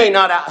 you may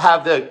not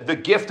have the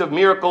gift of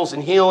miracles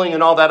and healing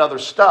and all that other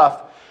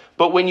stuff,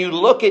 but when you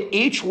look at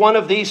each one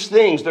of these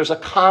things, there's a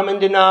common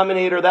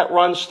denominator that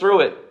runs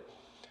through it.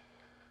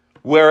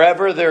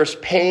 Wherever there's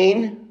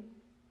pain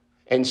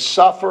and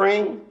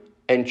suffering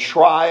and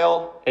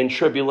trial and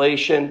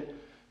tribulation,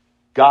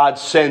 God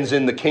sends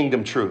in the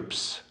kingdom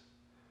troops.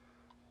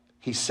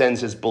 He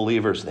sends his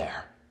believers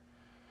there.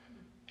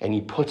 And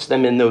he puts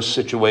them in those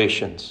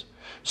situations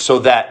so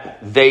that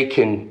they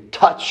can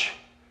touch.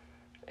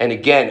 And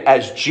again,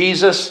 as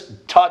Jesus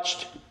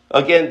touched,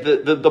 again,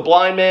 the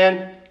blind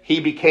man, he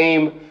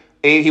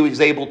was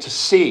able to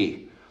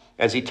see.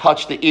 As he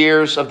touched the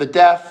ears of the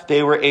deaf,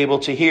 they were able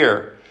to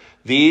hear.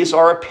 These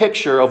are a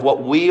picture of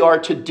what we are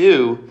to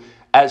do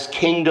as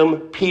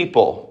kingdom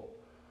people.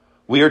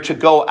 We are to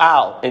go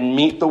out and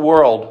meet the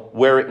world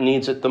where it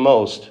needs it the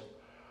most.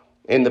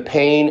 In the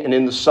pain and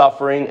in the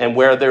suffering, and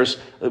where there's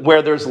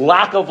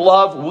lack of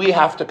love, we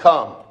have to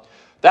come.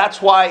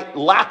 That's why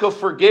lack of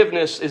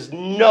forgiveness is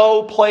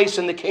no place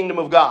in the kingdom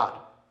of God.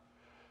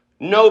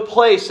 No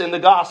place in the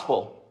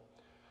gospel.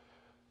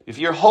 If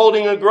you're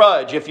holding a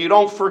grudge, if you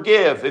don't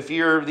forgive, if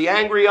you're the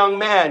angry young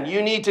man,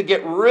 you need to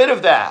get rid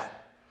of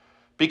that.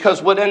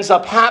 Because what ends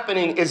up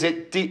happening is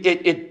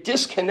it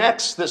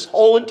disconnects this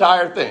whole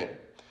entire thing.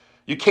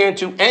 You can't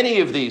do any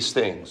of these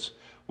things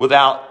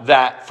without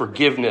that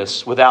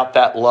forgiveness, without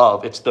that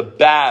love. It's the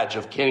badge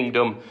of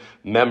kingdom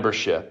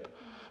membership.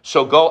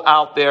 So go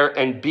out there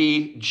and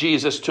be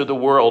Jesus to the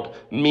world.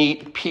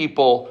 Meet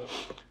people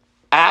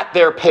at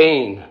their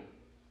pain.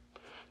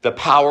 The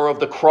power of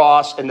the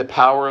cross and the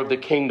power of the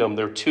kingdom.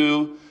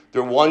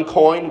 They're one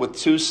coin with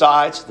two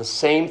sides. The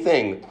same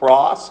thing.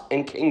 Cross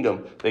and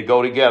kingdom. They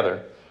go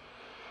together.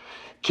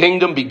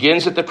 Kingdom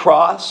begins at the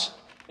cross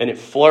and it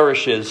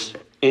flourishes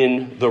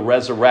in the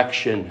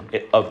resurrection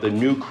of the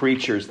new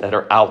creatures that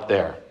are out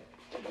there.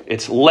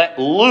 It's let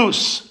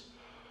loose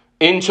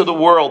into the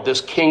world,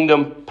 this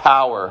kingdom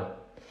power.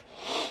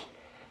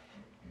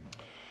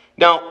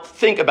 Now,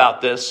 think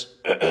about this.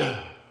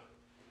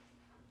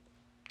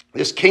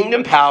 This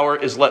kingdom power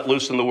is let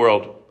loose in the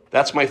world.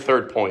 That's my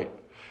third point.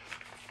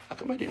 How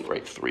come I didn't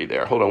write 3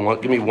 there? Hold on,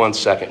 give me 1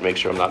 second, make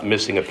sure I'm not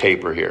missing a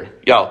paper here.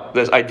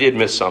 I did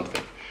miss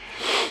something.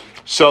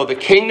 So the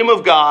kingdom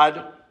of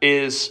God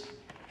is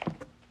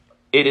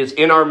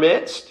in our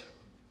midst.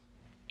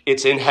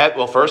 It's in heaven.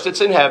 Well, first it's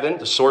in heaven.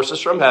 The source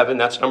is from heaven.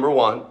 That's number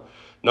 1.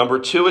 Number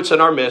 2, it's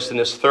in our midst. And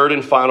this third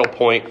and final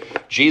point,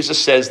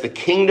 Jesus says the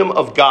kingdom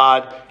of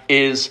God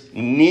is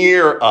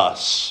near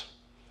us.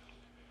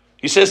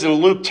 He says in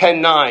Luke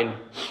 10:9,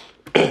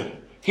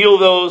 heal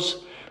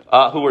those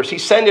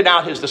he's sending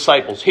out his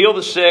disciples. Heal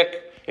the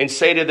sick and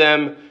say to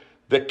them,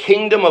 the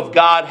kingdom of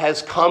God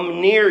has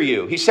come near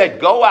you. He said,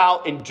 go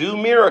out and do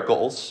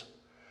miracles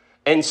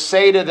and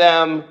say to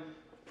them,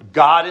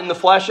 God in the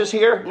flesh is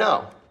here?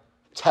 No.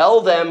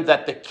 Tell them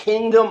that the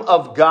kingdom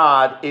of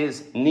God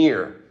is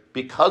near.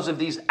 Because of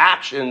these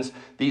actions,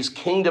 these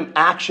kingdom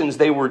actions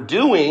they were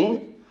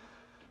doing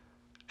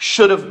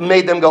should have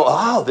made them go,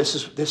 oh, this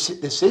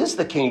is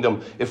the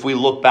kingdom if we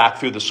look back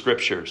through the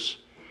scriptures.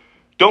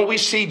 Don't we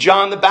see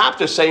John the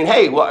Baptist saying,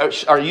 hey, well,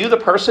 are you the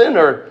person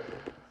or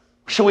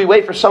should we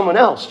wait for someone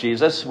else,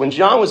 Jesus? When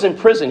John was in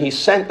prison, he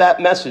sent that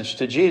message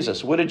to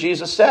Jesus. What did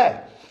Jesus say?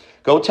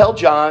 Go tell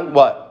John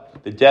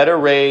what? The dead are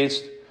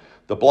raised,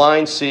 the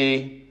blind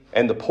see,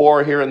 and the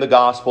poor hear in the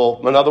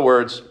gospel. In other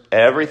words,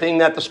 everything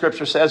that the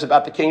scripture says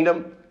about the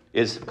kingdom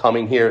is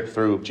coming here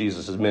through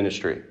Jesus'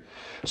 ministry.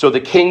 So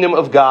the kingdom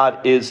of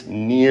God is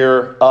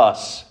near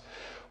us.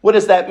 What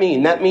does that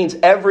mean? That means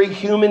every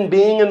human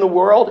being in the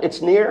world,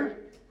 it's near?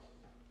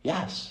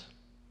 Yes.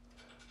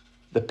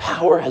 The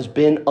power has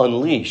been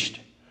unleashed.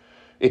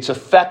 It's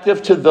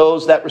effective to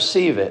those that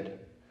receive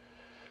it.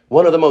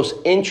 One of the most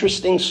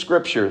interesting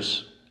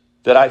scriptures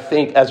that I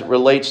think as it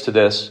relates to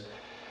this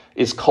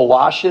is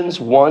Colossians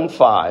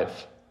 1:5.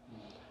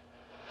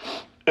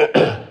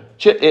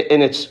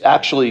 And it's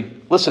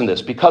actually, listen to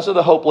this, because of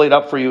the hope laid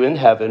up for you in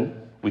heaven,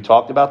 we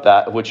talked about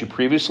that, of which you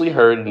previously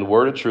heard in the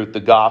word of truth, the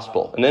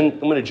gospel. And then I'm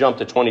going to jump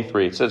to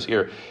 23. It says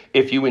here,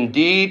 if you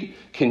indeed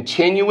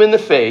continue in the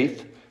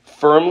faith,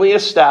 firmly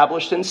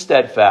established and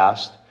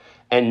steadfast,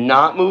 and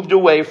not moved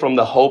away from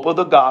the hope of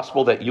the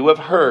gospel that you have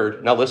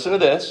heard. Now listen to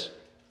this,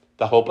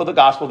 the hope of the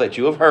gospel that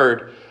you have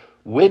heard,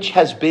 which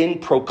has been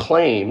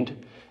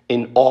proclaimed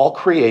in all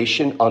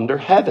creation under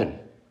heaven.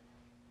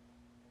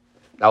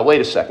 Now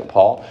wait a second,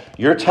 Paul.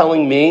 You're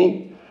telling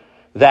me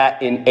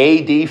that in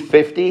AD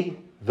 50,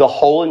 the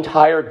whole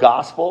entire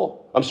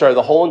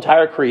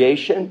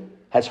creation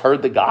has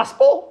heard the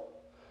gospel?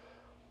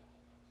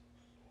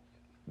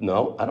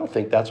 No, I don't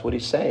think that's what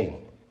he's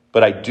saying.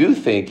 But I do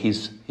think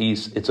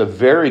it's a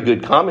very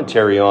good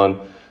commentary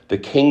on the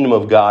kingdom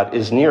of God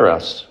is near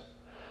us.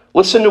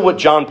 Listen to what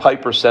John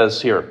Piper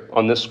says here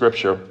on this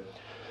scripture.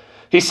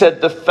 He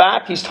said,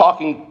 he's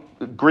talking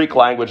Greek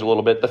language a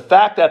little bit, the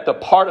fact that the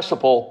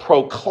participle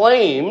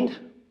proclaimed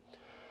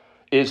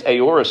is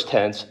aorist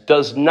tense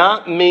does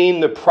not mean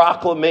the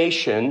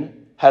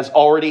proclamation has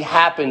already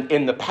happened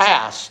in the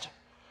past.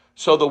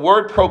 So the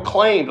word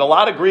proclaimed, a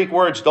lot of Greek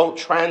words don't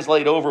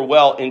translate over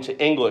well into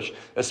English,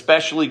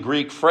 especially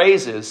English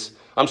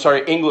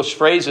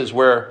phrases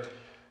where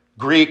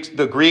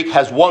the Greek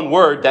has one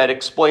word that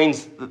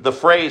explains the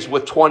phrase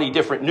with 20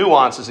 different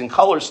nuances and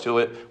colors to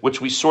it,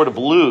 which we sort of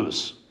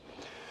lose.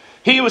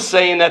 He was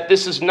saying that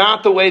this is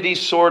not the way these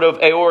sort of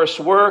aorists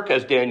work,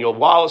 as Daniel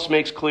Wallace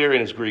makes clear in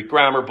his Greek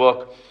grammar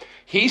book.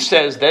 He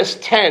says this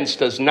tense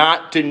does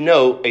not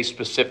denote a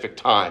specific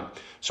time.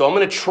 So I'm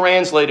going to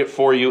translate it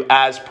for you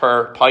as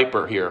per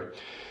Piper here.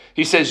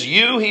 He says,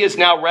 he is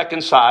now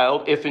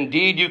reconciled, if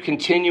indeed you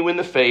continue in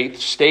the faith,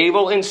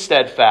 stable and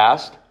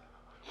steadfast.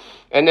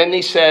 And then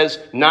he says,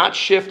 not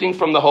shifting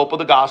from the hope of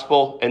the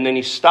gospel. And then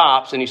he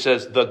stops and he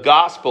says, the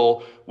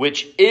gospel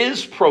which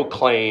is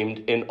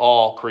proclaimed in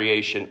all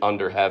creation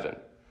under heaven.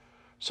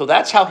 So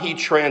that's how he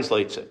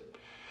translates it.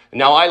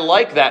 Now, I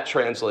like that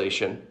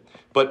translation,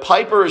 but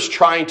Piper is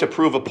trying to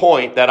prove a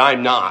point that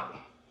I'm not.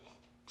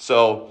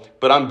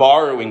 But I'm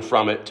borrowing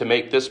from it to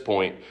make this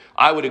point.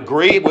 I would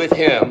agree with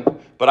him,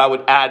 but I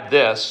would add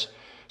this.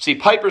 See,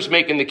 Piper's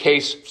making the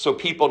case so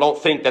people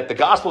don't think that the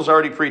gospel's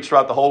already preached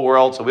throughout the whole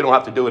world, so we don't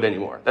have to do it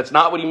anymore. That's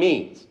not what he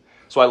means.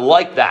 So I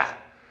like that.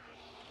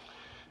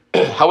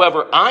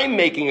 However, I'm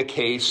making a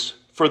case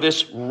for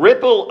this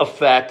ripple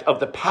effect of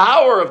the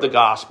power of the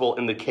gospel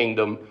in the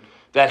kingdom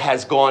that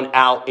has gone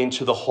out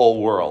into the whole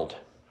world.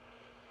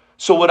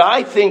 So what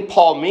I think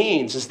Paul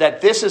means is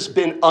that this has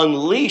been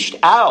unleashed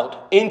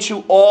out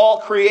into all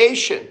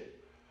creation.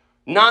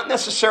 Not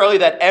necessarily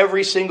that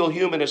every single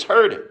human has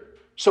heard it.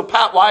 So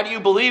Pat, why do you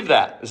believe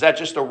that? Is that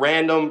just a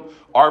random,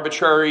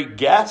 arbitrary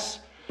guess?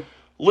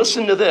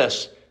 Listen to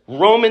this.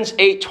 Romans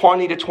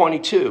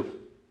 8:20-22.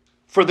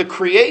 For the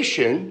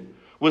creation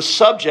was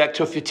subject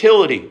to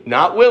futility,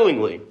 not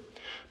willingly,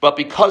 but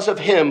because of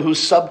him who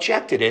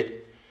subjected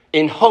it,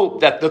 in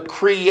hope that the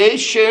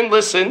creation,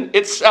 listen,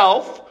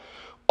 itself,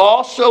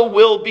 also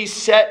will be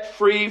set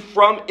free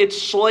from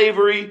its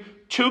slavery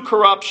to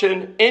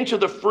corruption into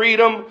the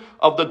freedom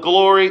of the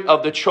glory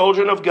of the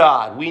children of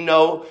God. We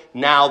know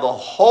now the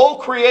whole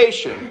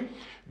creation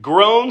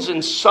groans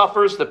and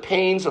suffers the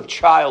pains of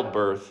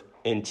childbirth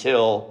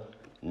until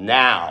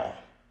now.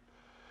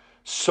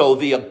 So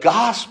the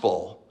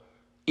gospel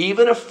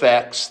even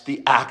affects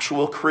the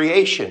actual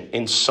creation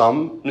in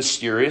some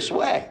mysterious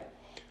way.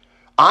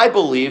 I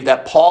believe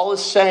that Paul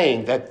is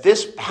saying that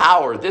this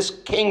power, this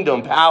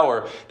kingdom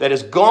power that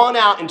has gone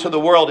out into the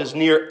world is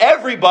near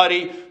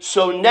everybody.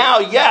 So now,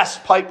 yes,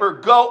 Piper,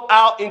 go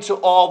out into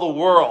all the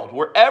world.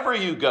 Wherever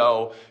you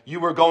go,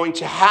 you are going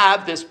to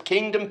have this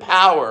kingdom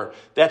power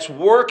that's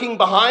working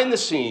behind the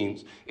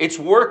scenes. It's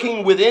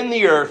working within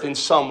the earth in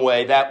some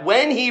way that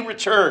when he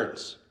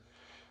returns,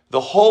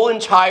 the whole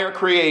entire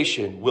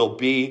creation will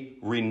be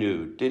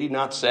renewed. Did he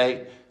not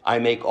say, I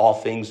make all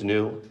things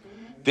new?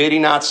 Did he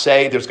not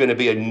say there's going to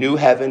be a new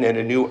heaven and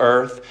a new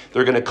earth?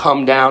 They're going to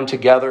come down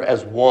together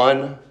as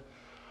one.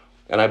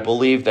 And I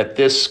believe that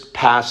this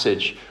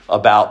passage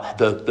about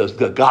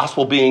the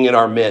gospel being in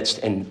our midst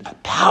and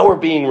power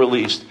being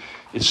released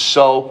is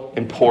so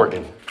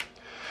important.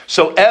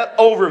 So,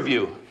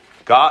 overview.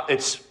 God,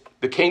 it's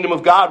the kingdom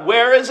of God.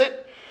 Where is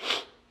it?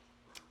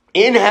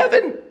 In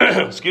heaven,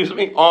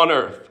 on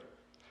earth.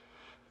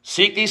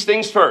 Seek these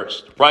things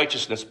first.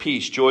 Righteousness,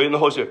 peace, joy in the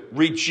Holy Spirit.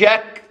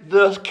 Reject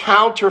the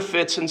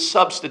counterfeits and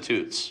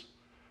substitutes.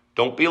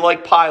 Don't be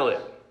like Pilate.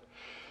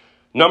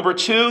 Number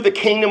 2, the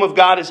kingdom of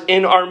God is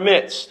in our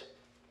midst.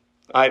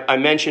 I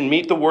mentioned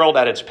meet the world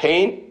at its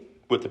pain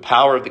with the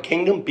power of the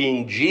kingdom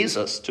being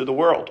Jesus to the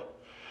world.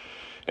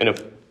 And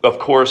of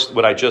course,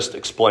 what I just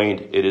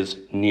explained, it is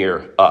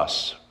near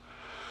us.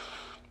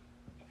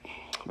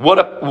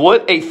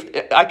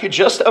 I could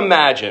just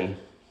imagine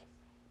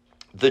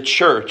the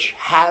church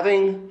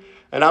having,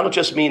 and I don't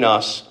just mean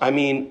us, I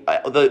mean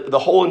the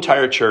whole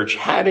entire church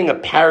having a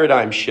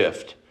paradigm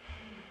shift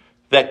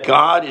that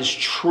God is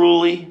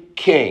truly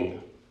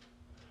king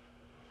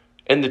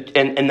and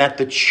that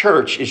the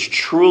church is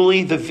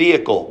truly the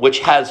vehicle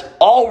which has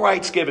all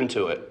rights given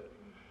to it.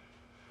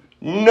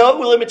 No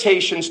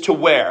limitations to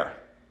where?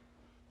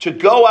 To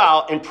go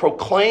out and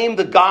proclaim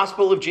the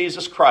gospel of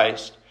Jesus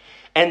Christ,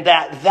 and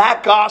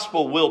that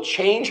gospel will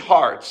change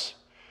hearts,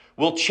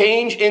 will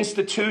change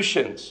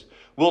institutions,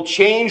 will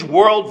change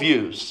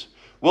worldviews,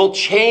 will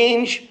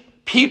change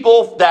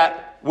people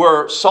that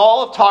were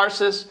Saul of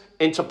Tarsus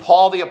into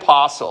Paul the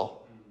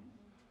Apostle.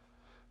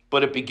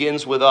 but it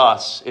begins with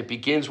us. It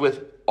begins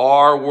with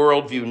our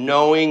worldview,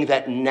 knowing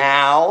that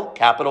now,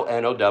 capital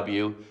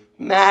N-O-W,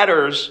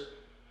 matters.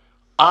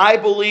 I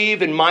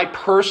believe in my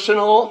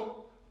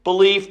personal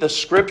belief. The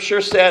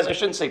scripture says, I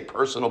shouldn't say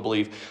personal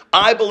belief.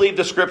 I believe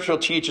the scripture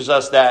teaches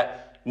us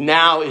that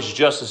now is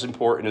just as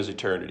important as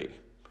eternity.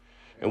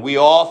 And we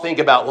all think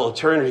about, well,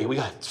 eternity, we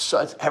got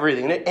such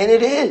everything. And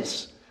it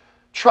is.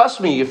 Trust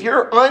me, if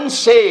you're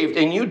unsaved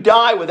and you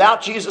die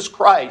without Jesus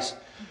Christ,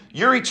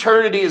 your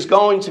eternity is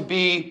going to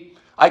be,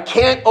 I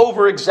can't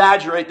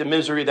over-exaggerate the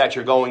misery that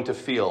you're going to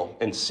feel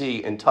and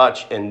see and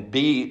touch and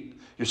be.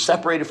 You're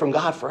separated from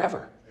God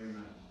forever.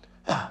 Amen.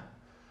 Yeah.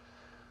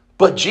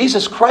 But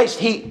Jesus Christ,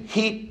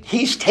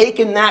 He's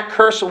taken that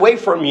curse away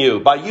from you.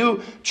 By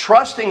you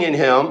trusting in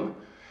Him,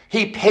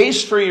 He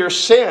pays for your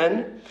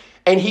sin,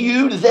 and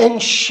you then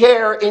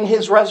share in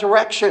His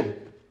resurrection.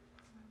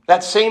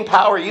 That same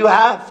power you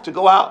have to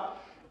go out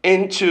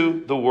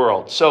into the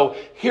world. So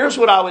here's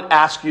what I would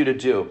ask you to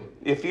do.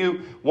 If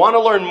you want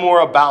to learn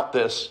more about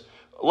this,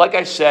 like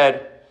I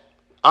said,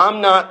 I'm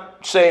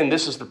not saying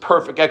this is the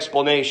perfect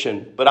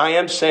explanation, but I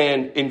am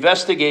saying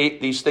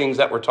investigate these things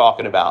that we're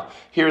talking about.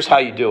 Here's how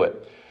you do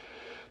it.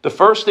 The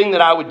first thing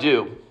that I would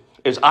do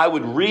is I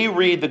would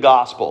reread the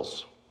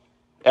Gospels.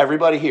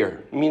 Everybody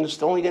here. I mean,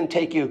 it's only going to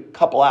take you a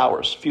couple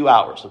hours, few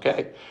hours,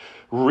 okay?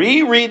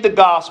 Reread the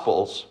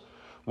Gospels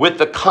with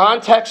the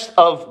context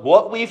of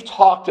what we've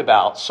talked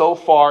about so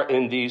far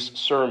in these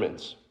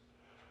sermons.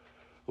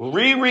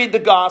 Reread the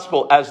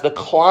Gospel as the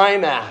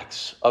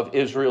climax of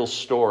Israel's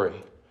story.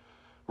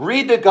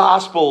 Read the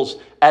Gospels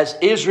as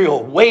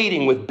Israel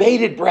waiting with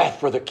bated breath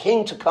for the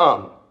king to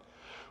come.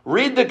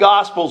 Read the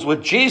Gospels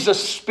with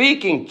Jesus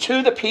speaking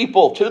to the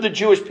people, to the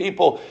Jewish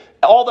people.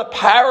 All the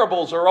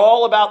parables are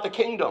all about the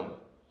kingdom,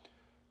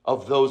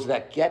 of those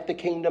that get the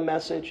kingdom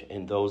message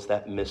and those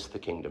that miss the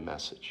kingdom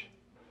message.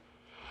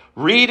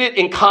 Read it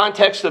in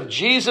context of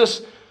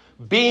Jesus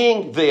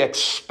being the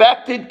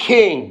expected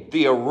king,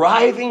 the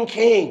arriving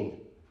king,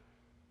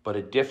 but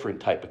a different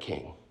type of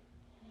king.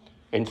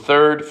 And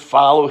third,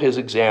 follow his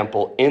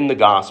example in the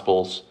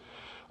Gospels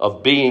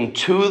of being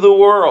to the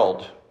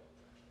world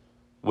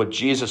what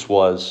Jesus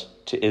was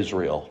to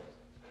Israel.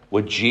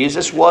 What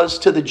Jesus was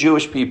to the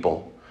Jewish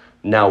people,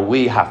 now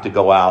we have to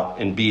go out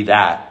and be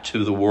that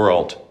to the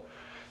world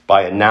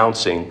by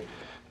announcing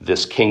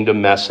this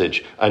kingdom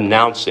message,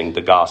 announcing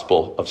the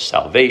gospel of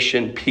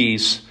salvation,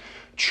 peace,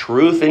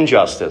 truth, and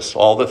justice,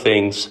 all the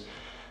things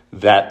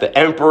that the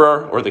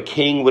emperor or the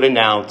king would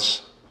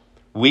announce.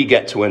 We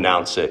get to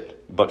announce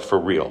it, but for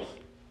real.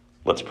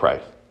 Let's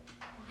pray.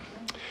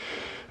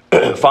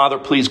 Father,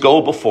 please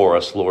go before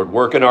us, Lord.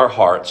 Work in our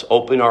hearts.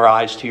 Open our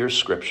eyes to your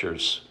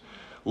scriptures.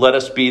 Let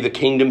us be the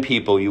kingdom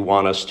people you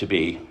want us to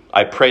be.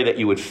 I pray that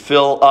you would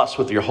fill us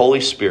with your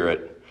Holy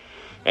Spirit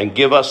and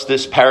give us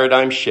this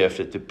paradigm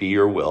shift to be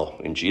your will.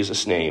 In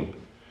Jesus' name,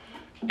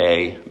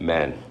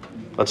 amen.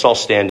 Let's all stand.